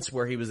 3 months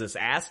where he was this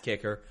ass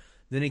kicker.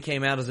 Then he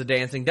came out as a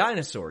dancing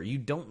dinosaur. You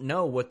don't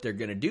know what they're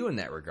going to do in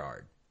that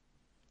regard.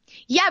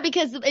 Yeah,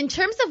 because in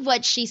terms of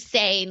what she's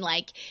saying,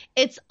 like,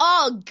 it's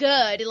all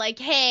good. Like,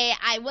 hey,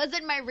 I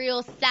wasn't my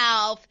real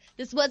self.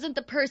 This wasn't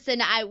the person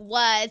I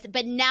was,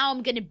 but now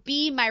I'm going to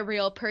be my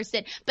real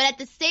person. But at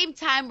the same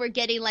time, we're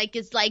getting like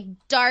this like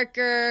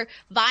darker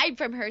vibe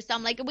from her. So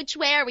I'm like, which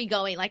way are we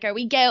going? Like,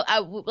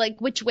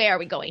 which way are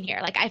we going here?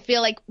 Like, I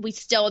feel like we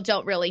still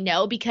don't really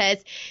know, because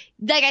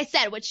like I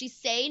said, what she's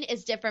saying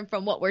is different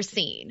from what we're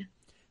seeing.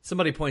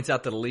 Somebody points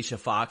out that Alicia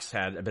Fox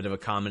had a bit of a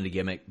comedy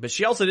gimmick, but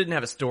she also didn't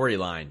have a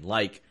storyline,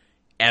 like,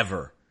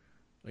 ever.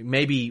 Like,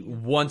 maybe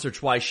once or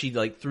twice she,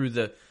 like, threw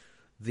the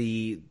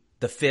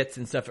fits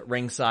and stuff at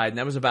ringside, and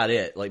that was about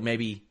it. Like,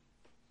 maybe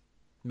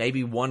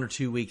 1 or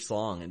 2 weeks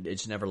long, and it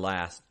just never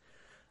lasts.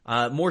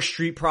 More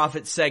Street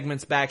Profits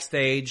segments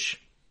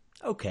backstage.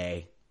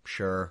 Okay,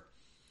 sure.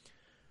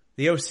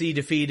 The OC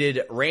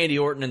defeated Randy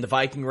Orton and the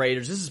Viking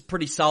Raiders. This is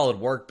pretty solid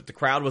work, but the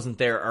crowd wasn't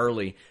there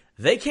early.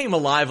 They came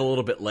alive a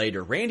little bit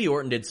later. Randy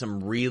Orton did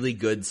some really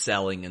good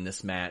selling in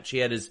this match. He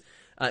had his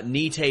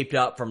knee taped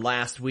up from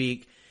last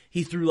week.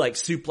 He threw like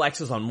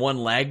suplexes on one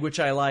leg, which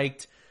I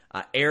liked.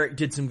 Eric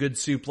did some good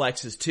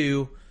suplexes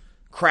too.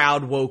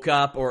 Crowd woke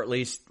up, or at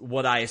least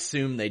what I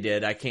assume they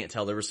did. I can't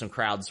tell. There was some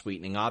crowd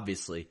sweetening,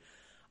 obviously.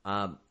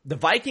 The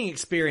Viking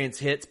experience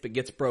hits but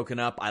gets broken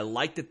up. I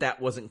like that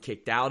wasn't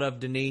kicked out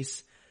of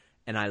Denise,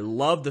 and I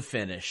love the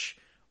finish.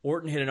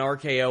 Orton hit an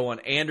RKO on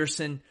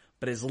Anderson,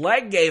 but his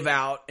leg gave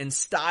out, and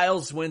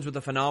Styles wins with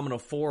a phenomenal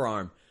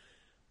forearm.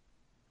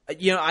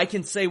 I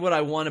can say what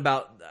I want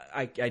about,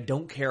 I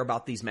don't care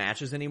about these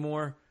matches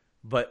anymore,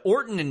 but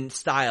Orton and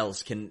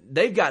Styles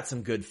they've got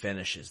some good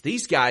finishes.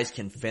 These guys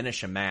can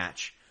finish a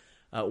match.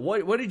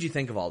 What did you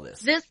think of all this?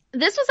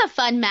 This was a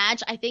fun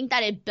match. I think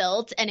that it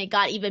built and it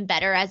got even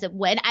better as it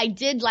went. I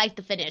did like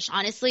the finish.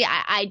 Honestly,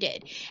 I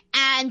did.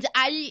 And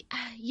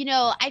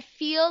I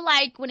feel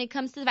like when it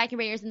comes to the Viking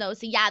Raiders and those,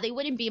 so yeah, they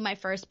wouldn't be my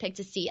first pick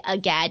to see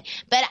again.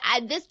 But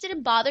this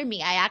didn't bother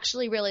me. I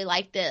actually really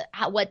liked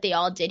what they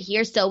all did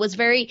here. So it was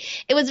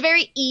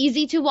very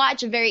easy to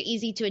watch and very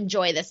easy to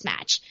enjoy this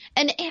match.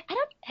 And I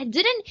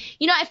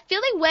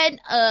feel like when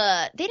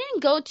they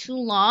didn't go too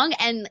long,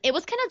 and it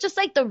was kind of just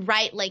like the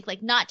right length,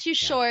 like not too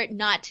short,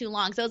 not too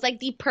long. So it was like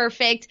the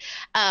perfect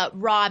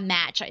Raw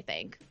match, I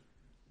think.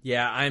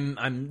 Yeah,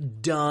 I'm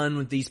done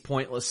with these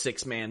pointless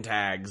 6-man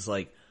tags.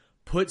 Like,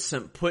 put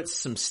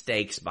some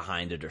stakes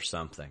behind it or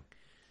something.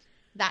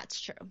 That's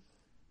true.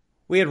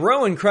 We had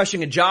Rowan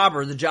crushing a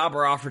jobber. The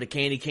jobber offered a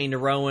candy cane to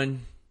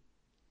Rowan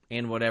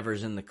and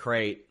whatever's in the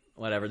crate.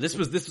 whatever. This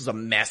was a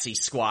messy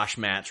squash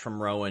match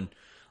from Rowan.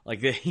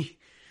 Like,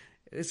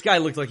 this guy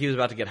looked like he was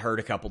about to get hurt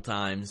a couple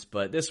times,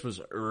 but this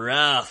was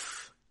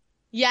rough.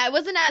 Yeah, it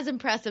wasn't as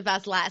impressive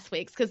as last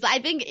week's, because I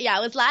think, it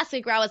was last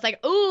week where I was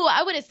like, ooh,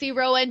 I want to see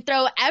Rowan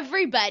throw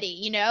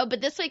everybody, But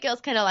this week it was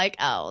kind of like,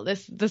 oh,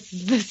 this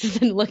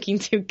isn't looking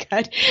too good.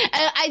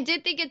 And I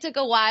did think it took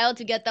a while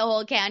to get the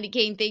whole candy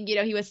cane thing.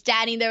 He was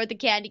standing there with the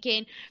candy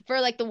cane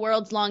for like the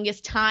world's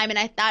longest time, and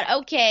I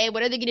thought, okay,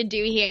 what are they going to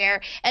do here?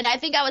 And I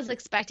think I was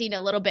expecting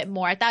a little bit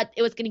more. I thought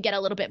it was going to get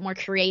a little bit more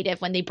creative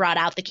when they brought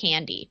out the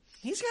candy.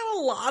 He's got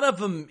a lot of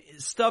them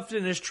stuffed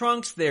in his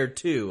trunks there,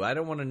 too. I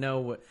don't want to know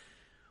what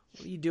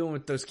are you doing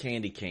with those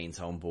candy canes,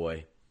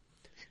 homeboy?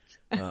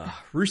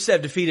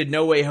 Rusev defeated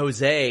No Way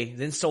Jose,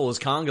 then stole his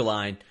conga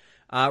line.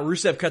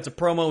 Rusev cuts a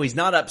promo. He's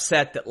not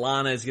upset that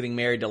Lana is getting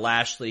married to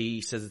Lashley.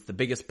 He says it's the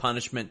biggest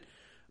punishment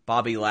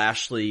Bobby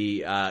Lashley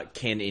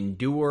can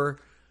endure.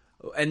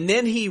 And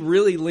then he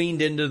really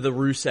leaned into the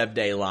Rusev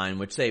Day line,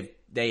 which they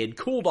had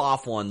cooled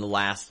off on the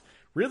last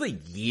really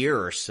year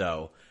or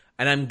so.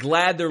 And I'm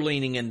glad they're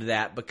leaning into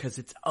that because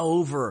it's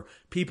over.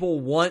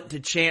 People want to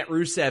chant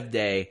Rusev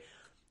Day.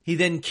 He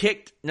then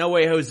kicked No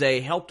Way Jose,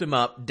 helped him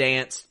up,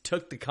 danced,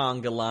 took the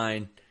conga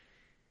line.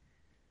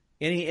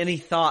 Any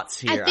thoughts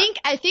here?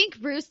 I think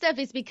Rusev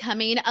is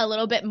becoming a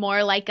little bit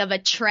more like of a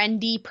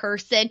trendy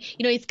person.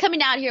 He's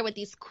coming out here with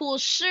these cool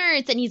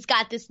shirts and he's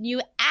got this new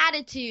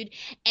attitude.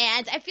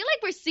 And I feel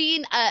like we're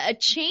seeing a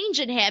change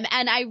in him.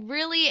 And I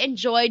really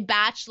enjoyed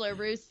Bachelor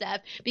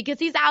Rusev because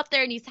he's out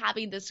there and he's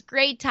having this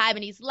great time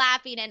and he's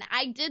laughing. And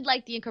I did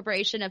like the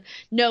incorporation of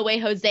No Way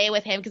Jose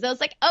with him because I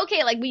was like,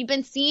 okay, like we've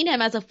been seeing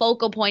him as a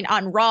focal point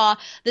on Raw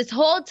this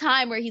whole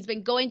time where he's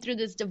been going through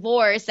this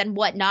divorce and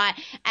whatnot.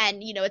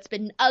 And, it's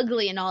been ugly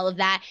and all of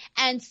that.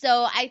 And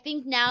so I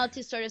think now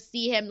to sort of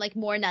see him like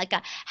more in like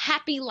a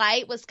happy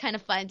light was kind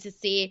of fun to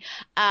see.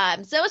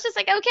 So it was just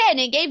like, okay. And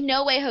it gave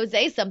No Way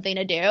Jose something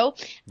to do.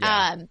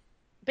 Yeah.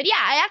 But yeah,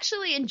 I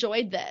actually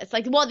enjoyed this.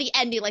 Like, well, the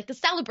ending, like the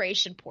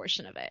celebration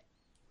portion of it.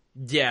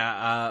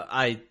 Yeah.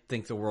 I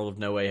think the world of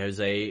No Way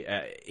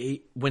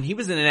Jose, when he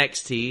was in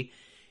NXT,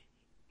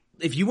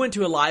 if you went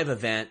to a live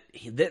event,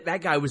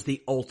 that guy was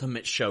the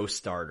ultimate show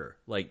starter.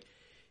 Like,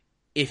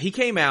 if he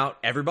came out,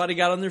 everybody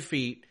got on their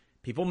feet.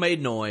 People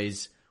made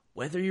noise.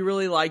 Whether you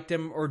really liked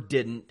him or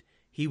didn't,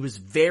 he was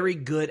very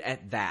good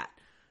at that.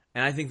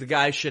 And I think the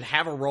guy should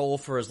have a role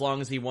for as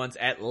long as he wants,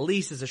 at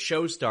least as a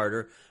show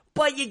starter.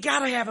 But you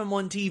gotta have him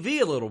on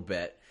TV a little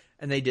bit.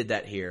 And they did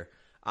that here.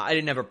 I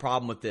didn't have a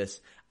problem with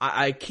this.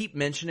 I keep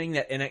mentioning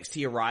that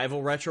NXT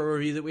Arrival retro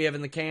review that we have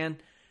in the can.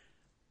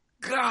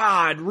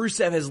 God,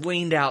 Rusev has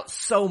leaned out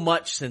so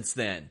much since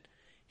then.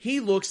 He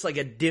looks like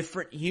a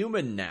different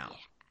human now.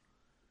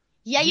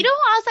 Yeah, you know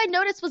who else I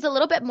noticed was a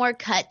little bit more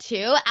cut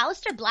too?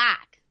 Aleister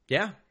Black.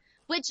 Yeah.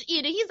 Which,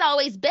 he's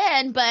always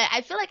been, but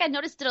I feel like I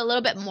noticed it a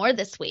little bit more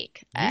this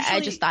week. I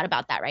just thought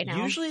about that right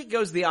now. Usually it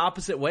goes the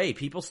opposite way.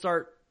 People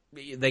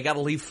they got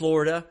to leave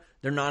Florida.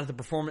 They're not at the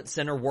Performance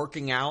Center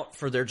working out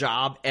for their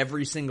job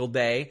every single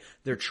day.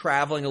 They're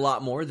traveling a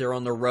lot more. They're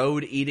on the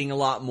road eating a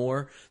lot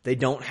more. They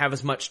don't have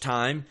as much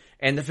time.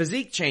 And the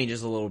physique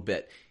changes a little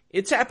bit.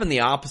 It's happened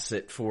the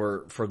opposite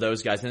for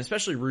those guys, and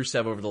especially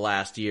Rusev over the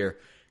last year.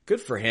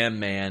 Good for him,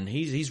 man.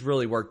 He's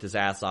really worked his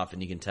ass off,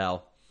 and you can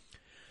tell.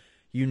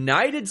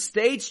 United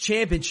States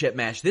Championship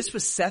match. This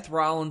was Seth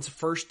Rollins'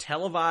 first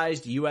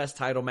televised U.S.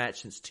 title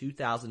match since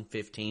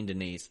 2015,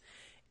 Denise.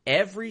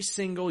 Every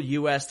single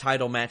U.S.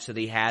 title match that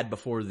he had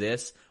before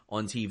this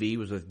on TV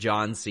was with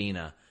John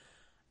Cena.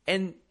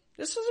 And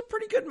this was a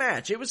pretty good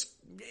match. It was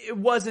a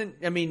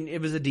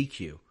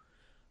DQ.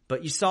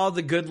 But you saw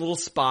the good little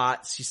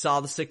spots. You saw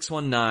the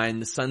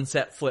 619, the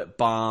sunset flip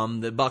bomb,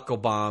 the buckle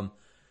bomb.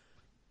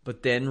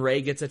 But then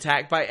Ray gets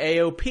attacked by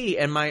AOP,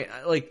 and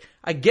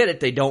I get it,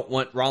 they don't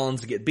want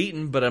Rollins to get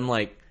beaten, but I'm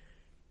like,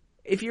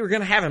 if you were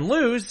going to have him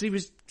lose, he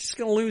was just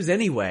going to lose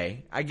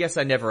anyway. I guess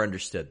I never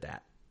understood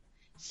that.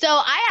 So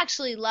I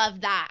actually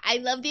love that. I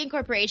love the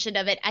incorporation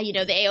of it, the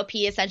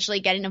AOP essentially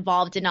getting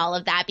involved in all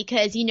of that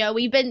because,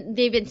 they've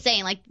been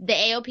saying like the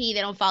AOP,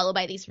 they don't follow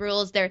by these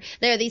rules. They're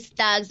these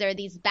thugs, they're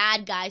these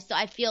bad guys. So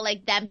I feel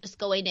like them just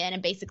going in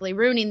and basically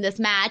ruining this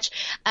match,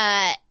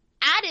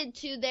 added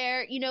to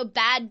their,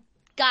 bad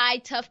guy,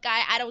 tough guy,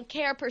 I don't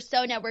care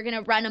persona. We're going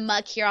to run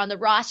amok here on the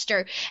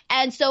roster.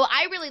 And so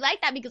I really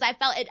like that because I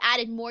felt it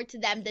added more to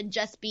them than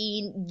just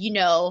being,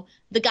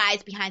 the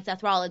guys behind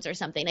Seth Rollins or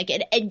something. Like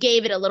it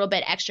gave it a little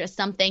bit extra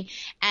something.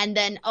 And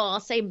then,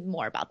 I'll say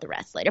more about the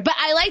rest later. But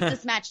I liked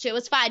this match too. It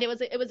was fine. It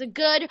was a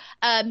good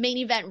main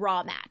event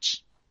Raw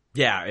match.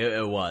 Yeah,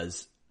 it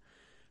was.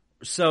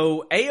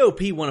 So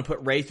AOP want to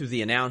put Ray through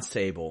the announce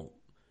table.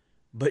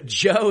 But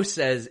Joe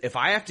says, if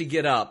I have to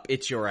get up,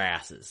 it's your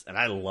asses. And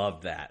I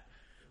love that.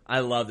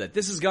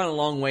 This has gone a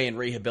long way in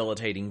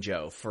rehabilitating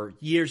Joe. For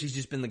years, he's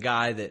just been the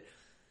guy that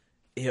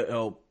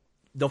they'll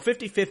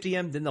 50-50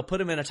 him, then they'll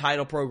put him in a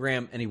title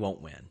program, and he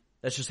won't win.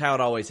 That's just how it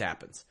always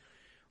happens.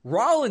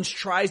 Rollins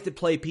tries to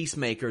play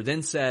peacemaker,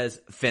 then says,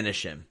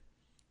 finish him.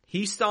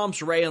 He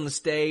stomps Ray on the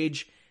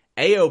stage.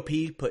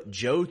 AOP put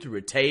Joe through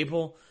a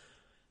table.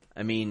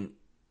 I mean,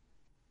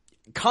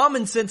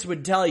 common sense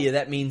would tell you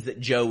that means that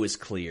Joe is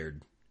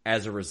cleared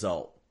as a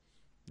result.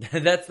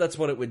 That's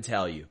what it would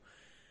tell you.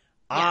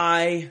 Yeah.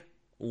 I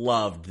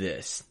loved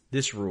this.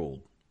 This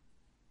ruled.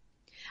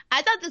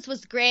 I thought this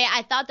was great.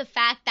 I thought the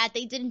fact that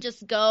they didn't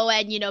just go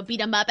and,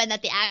 beat him up, and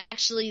that they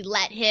actually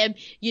let him,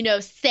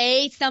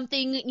 say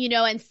something,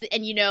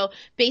 and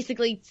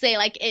basically say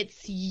like,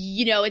 it's,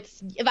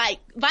 it's, if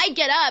I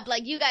get up,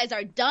 like, you guys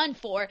are done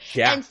for.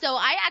 Yeah. And so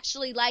I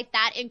actually like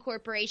that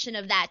incorporation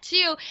of that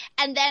too.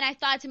 And then I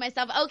thought to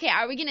myself, okay,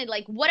 are we going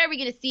to what are we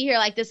going to see here?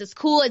 Like, this is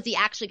cool. Is he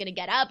actually going to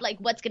get up? Like,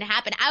 what's going to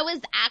happen? I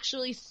was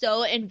actually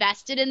so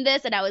invested in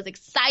this, and I was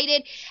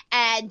excited.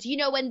 And,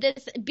 when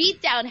this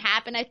beatdown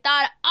happened, I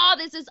thought, oh,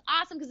 this is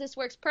awesome because this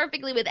works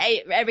perfectly with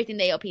everything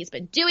the AOP has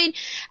been doing.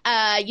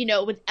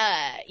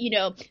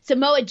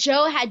 Samoa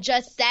Joe had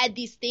just said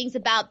these things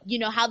about,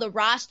 how the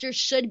roster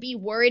should be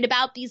worried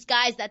about these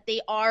guys, that they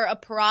are a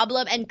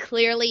problem. And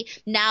clearly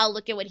now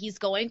look at what he's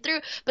going through.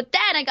 But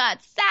then I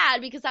got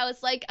sad because I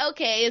was like,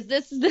 okay, is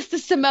this the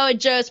Samoa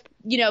Joe's,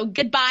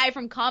 goodbye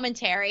from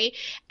commentary?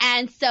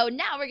 And so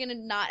now we're going to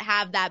not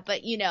have that.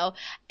 But,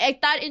 I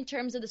thought in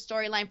terms of the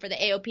storyline for the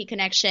AOP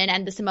connection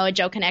and the Samoa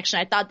Joe connection,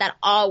 I thought that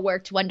all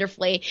worked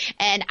wonderfully.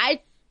 And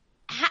I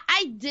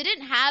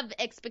didn't have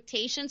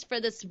expectations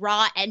for this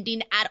Raw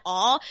ending at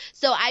all.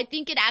 So I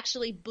think it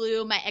actually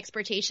blew my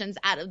expectations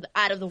out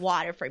of the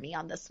water for me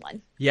on this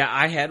one. Yeah,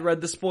 I had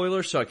read the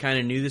spoilers, so I kind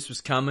of knew this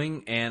was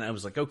coming. And I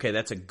was like, okay,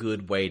 that's a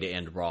good way to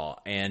end Raw.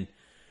 And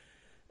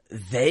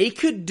they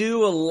could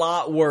do a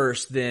lot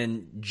worse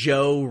than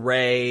Joe,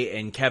 Ray,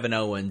 and Kevin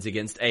Owens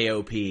against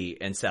AOP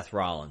and Seth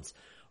Rollins.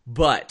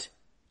 But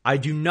I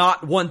do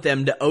not want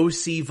them to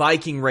OC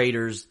Viking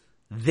Raiders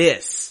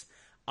this.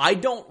 I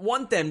don't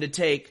want them to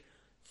take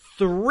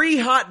 3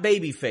 hot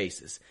baby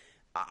faces.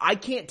 I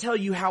can't tell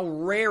you how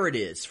rare it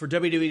is for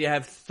WWE to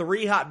have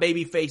 3 hot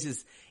baby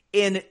faces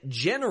in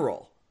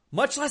general,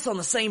 much less on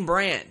the same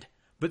brand.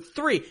 But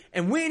 3,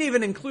 and we ain't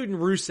even including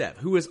Rusev,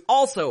 who is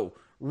also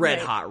red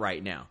hot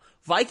right now.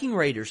 Viking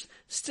Raiders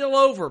still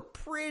over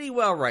pretty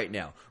well right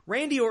now.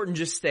 Randy Orton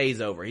just stays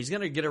over. He's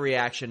going to get a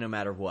reaction no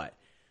matter what.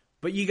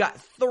 But you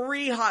got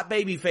 3 hot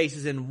baby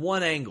faces in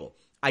one angle.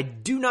 I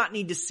do not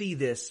need to see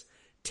this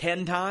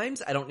 10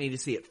 times. I don't need to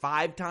see it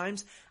 5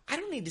 times. I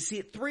don't need to see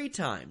it 3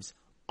 times.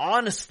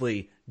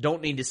 Honestly,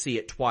 don't need to see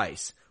it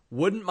twice.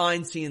 Wouldn't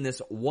mind seeing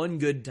this one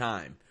good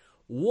time.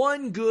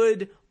 One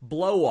good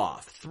blow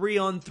off.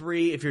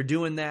 3-on-3 if you're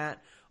doing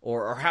that,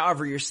 or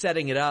however you're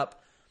setting it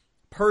up.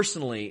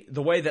 Personally,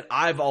 the way that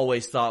I've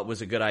always thought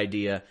was a good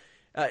idea,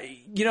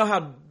 you know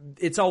how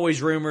it's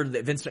always rumored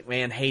that Vince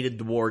McMahon hated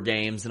the War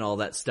Games and all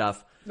that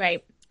stuff?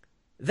 Right.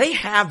 They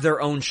have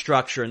their own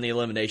structure in the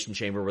Elimination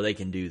Chamber where they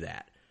can do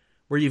that.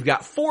 Where you've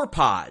got 4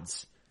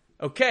 pods.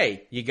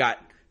 Okay, you got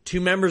 2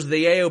 members of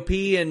the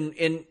AOP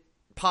in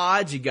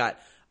pods. You got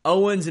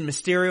Owens and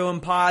Mysterio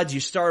in pods.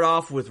 You start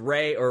off with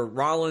Ray or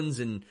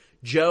Rollins and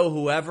Joe,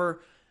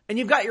 whoever. And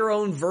you've got your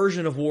own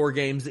version of War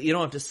Games that you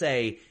don't have to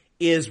say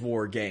is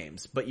War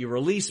Games, but you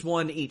release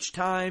one each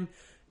time,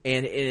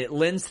 and it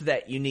lends to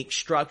that unique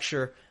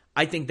structure.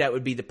 I think that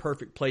would be the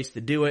perfect place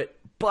to do it,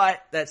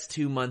 but that's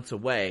 2 months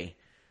away,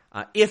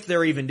 if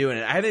they're even doing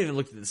it. I haven't even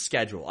looked at the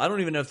schedule. I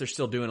don't even know if they're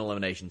still doing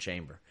Elimination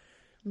Chamber.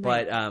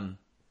 Right.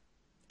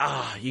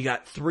 But, you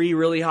got 3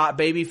 really hot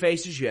baby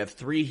faces. You have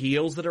 3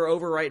 heels that are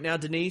over right now,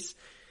 Denise.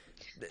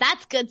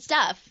 That's good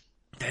stuff.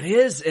 That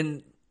is,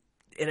 and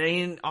it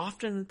ain't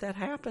often that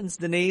happens,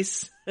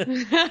 Denise. That's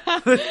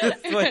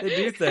the way they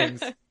do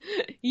things.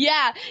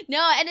 Yeah. No,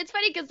 and it's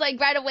funny because, like,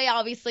 right away,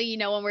 obviously,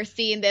 when we're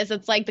seeing this,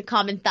 it's like the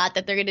common thought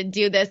that they're going to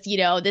do this,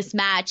 this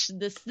match,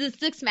 this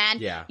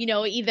 6-man,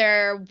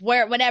 either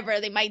whenever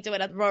they might do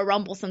it at Royal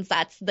Rumble since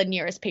that's the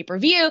nearest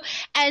pay-per-view.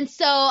 And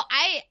so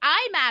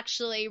I'm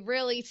actually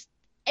really,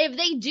 if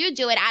they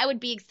do it, I would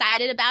be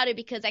excited about it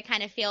because I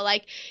kind of feel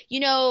like,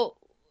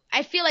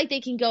 I feel like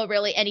they can go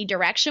really any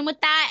direction with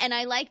that, and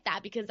I like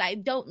that because I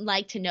don't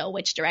like to know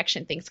which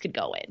direction things could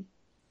go in.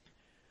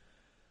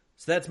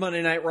 So that's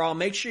Monday Night Raw.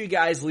 Make sure you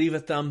guys leave a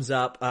thumbs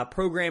up.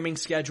 Programming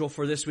schedule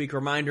for this week.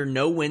 Reminder,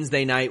 no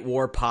Wednesday Night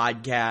War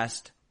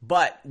podcast.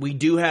 But we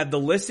do have the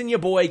Listen Ya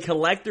Boy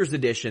Collector's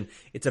Edition.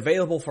 It's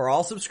available for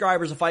all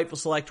subscribers of Fightful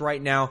Select right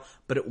now,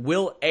 but it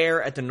will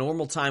air at the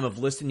normal time of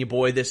Listen Ya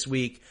Boy this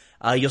week.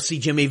 You'll see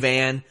Jimmy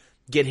Van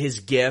get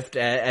his gift.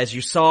 As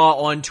you saw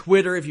on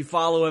Twitter, if you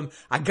follow him,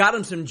 I got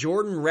him some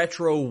Jordan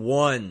Retro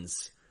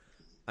 1s.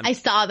 I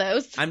saw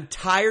those. I'm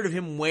tired of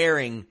him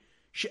wearing...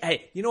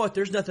 Hey, you know what?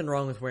 There's nothing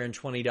wrong with wearing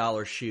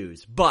 $20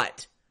 shoes,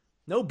 but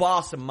no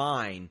boss of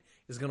mine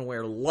is going to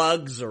wear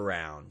lugs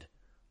around.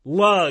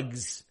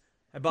 Lugs.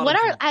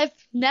 I've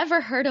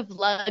never heard of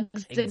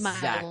lugs in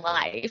my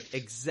life.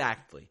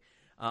 Exactly.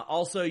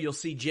 Also, you'll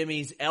see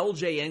Jimmy's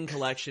LJN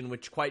collection,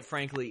 which quite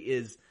frankly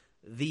is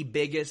the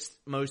biggest,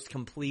 most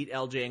complete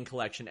LJN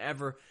collection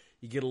ever.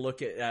 You get a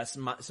look at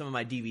some of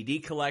my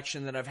DVD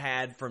collection that I've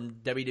had from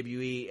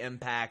WWE,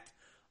 Impact,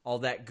 all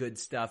that good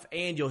stuff.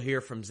 And you'll hear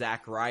from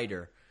Zack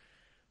Ryder.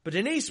 But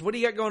Denise, what do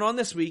you got going on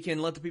this week?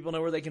 And let the people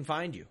know where they can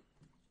find you.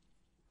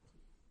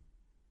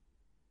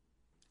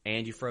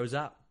 And you froze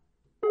up.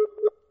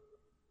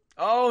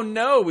 Oh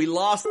no, we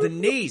lost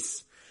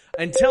Denise.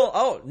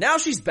 Now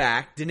she's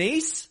back.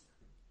 Denise?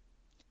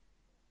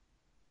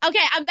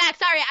 Okay, I'm back.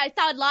 Sorry, I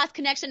saw a lost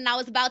connection and I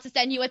was about to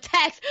send you a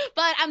text,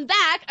 but I'm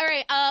back. All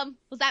right,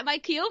 was that my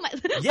cue?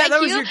 Yeah,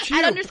 that was your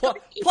cue.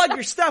 Plug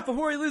your stuff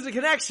before we lose a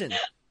connection.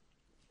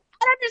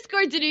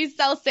 _ Denise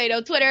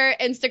Salcedo, Twitter,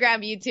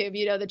 Instagram, YouTube.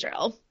 You know the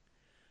drill.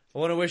 I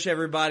want to wish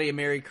everybody a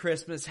Merry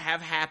Christmas.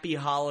 Have happy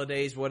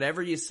holidays,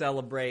 whatever you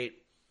celebrate.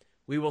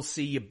 We will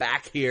see you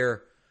back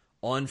here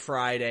on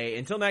Friday.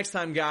 Until next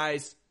time,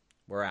 guys,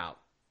 we're out.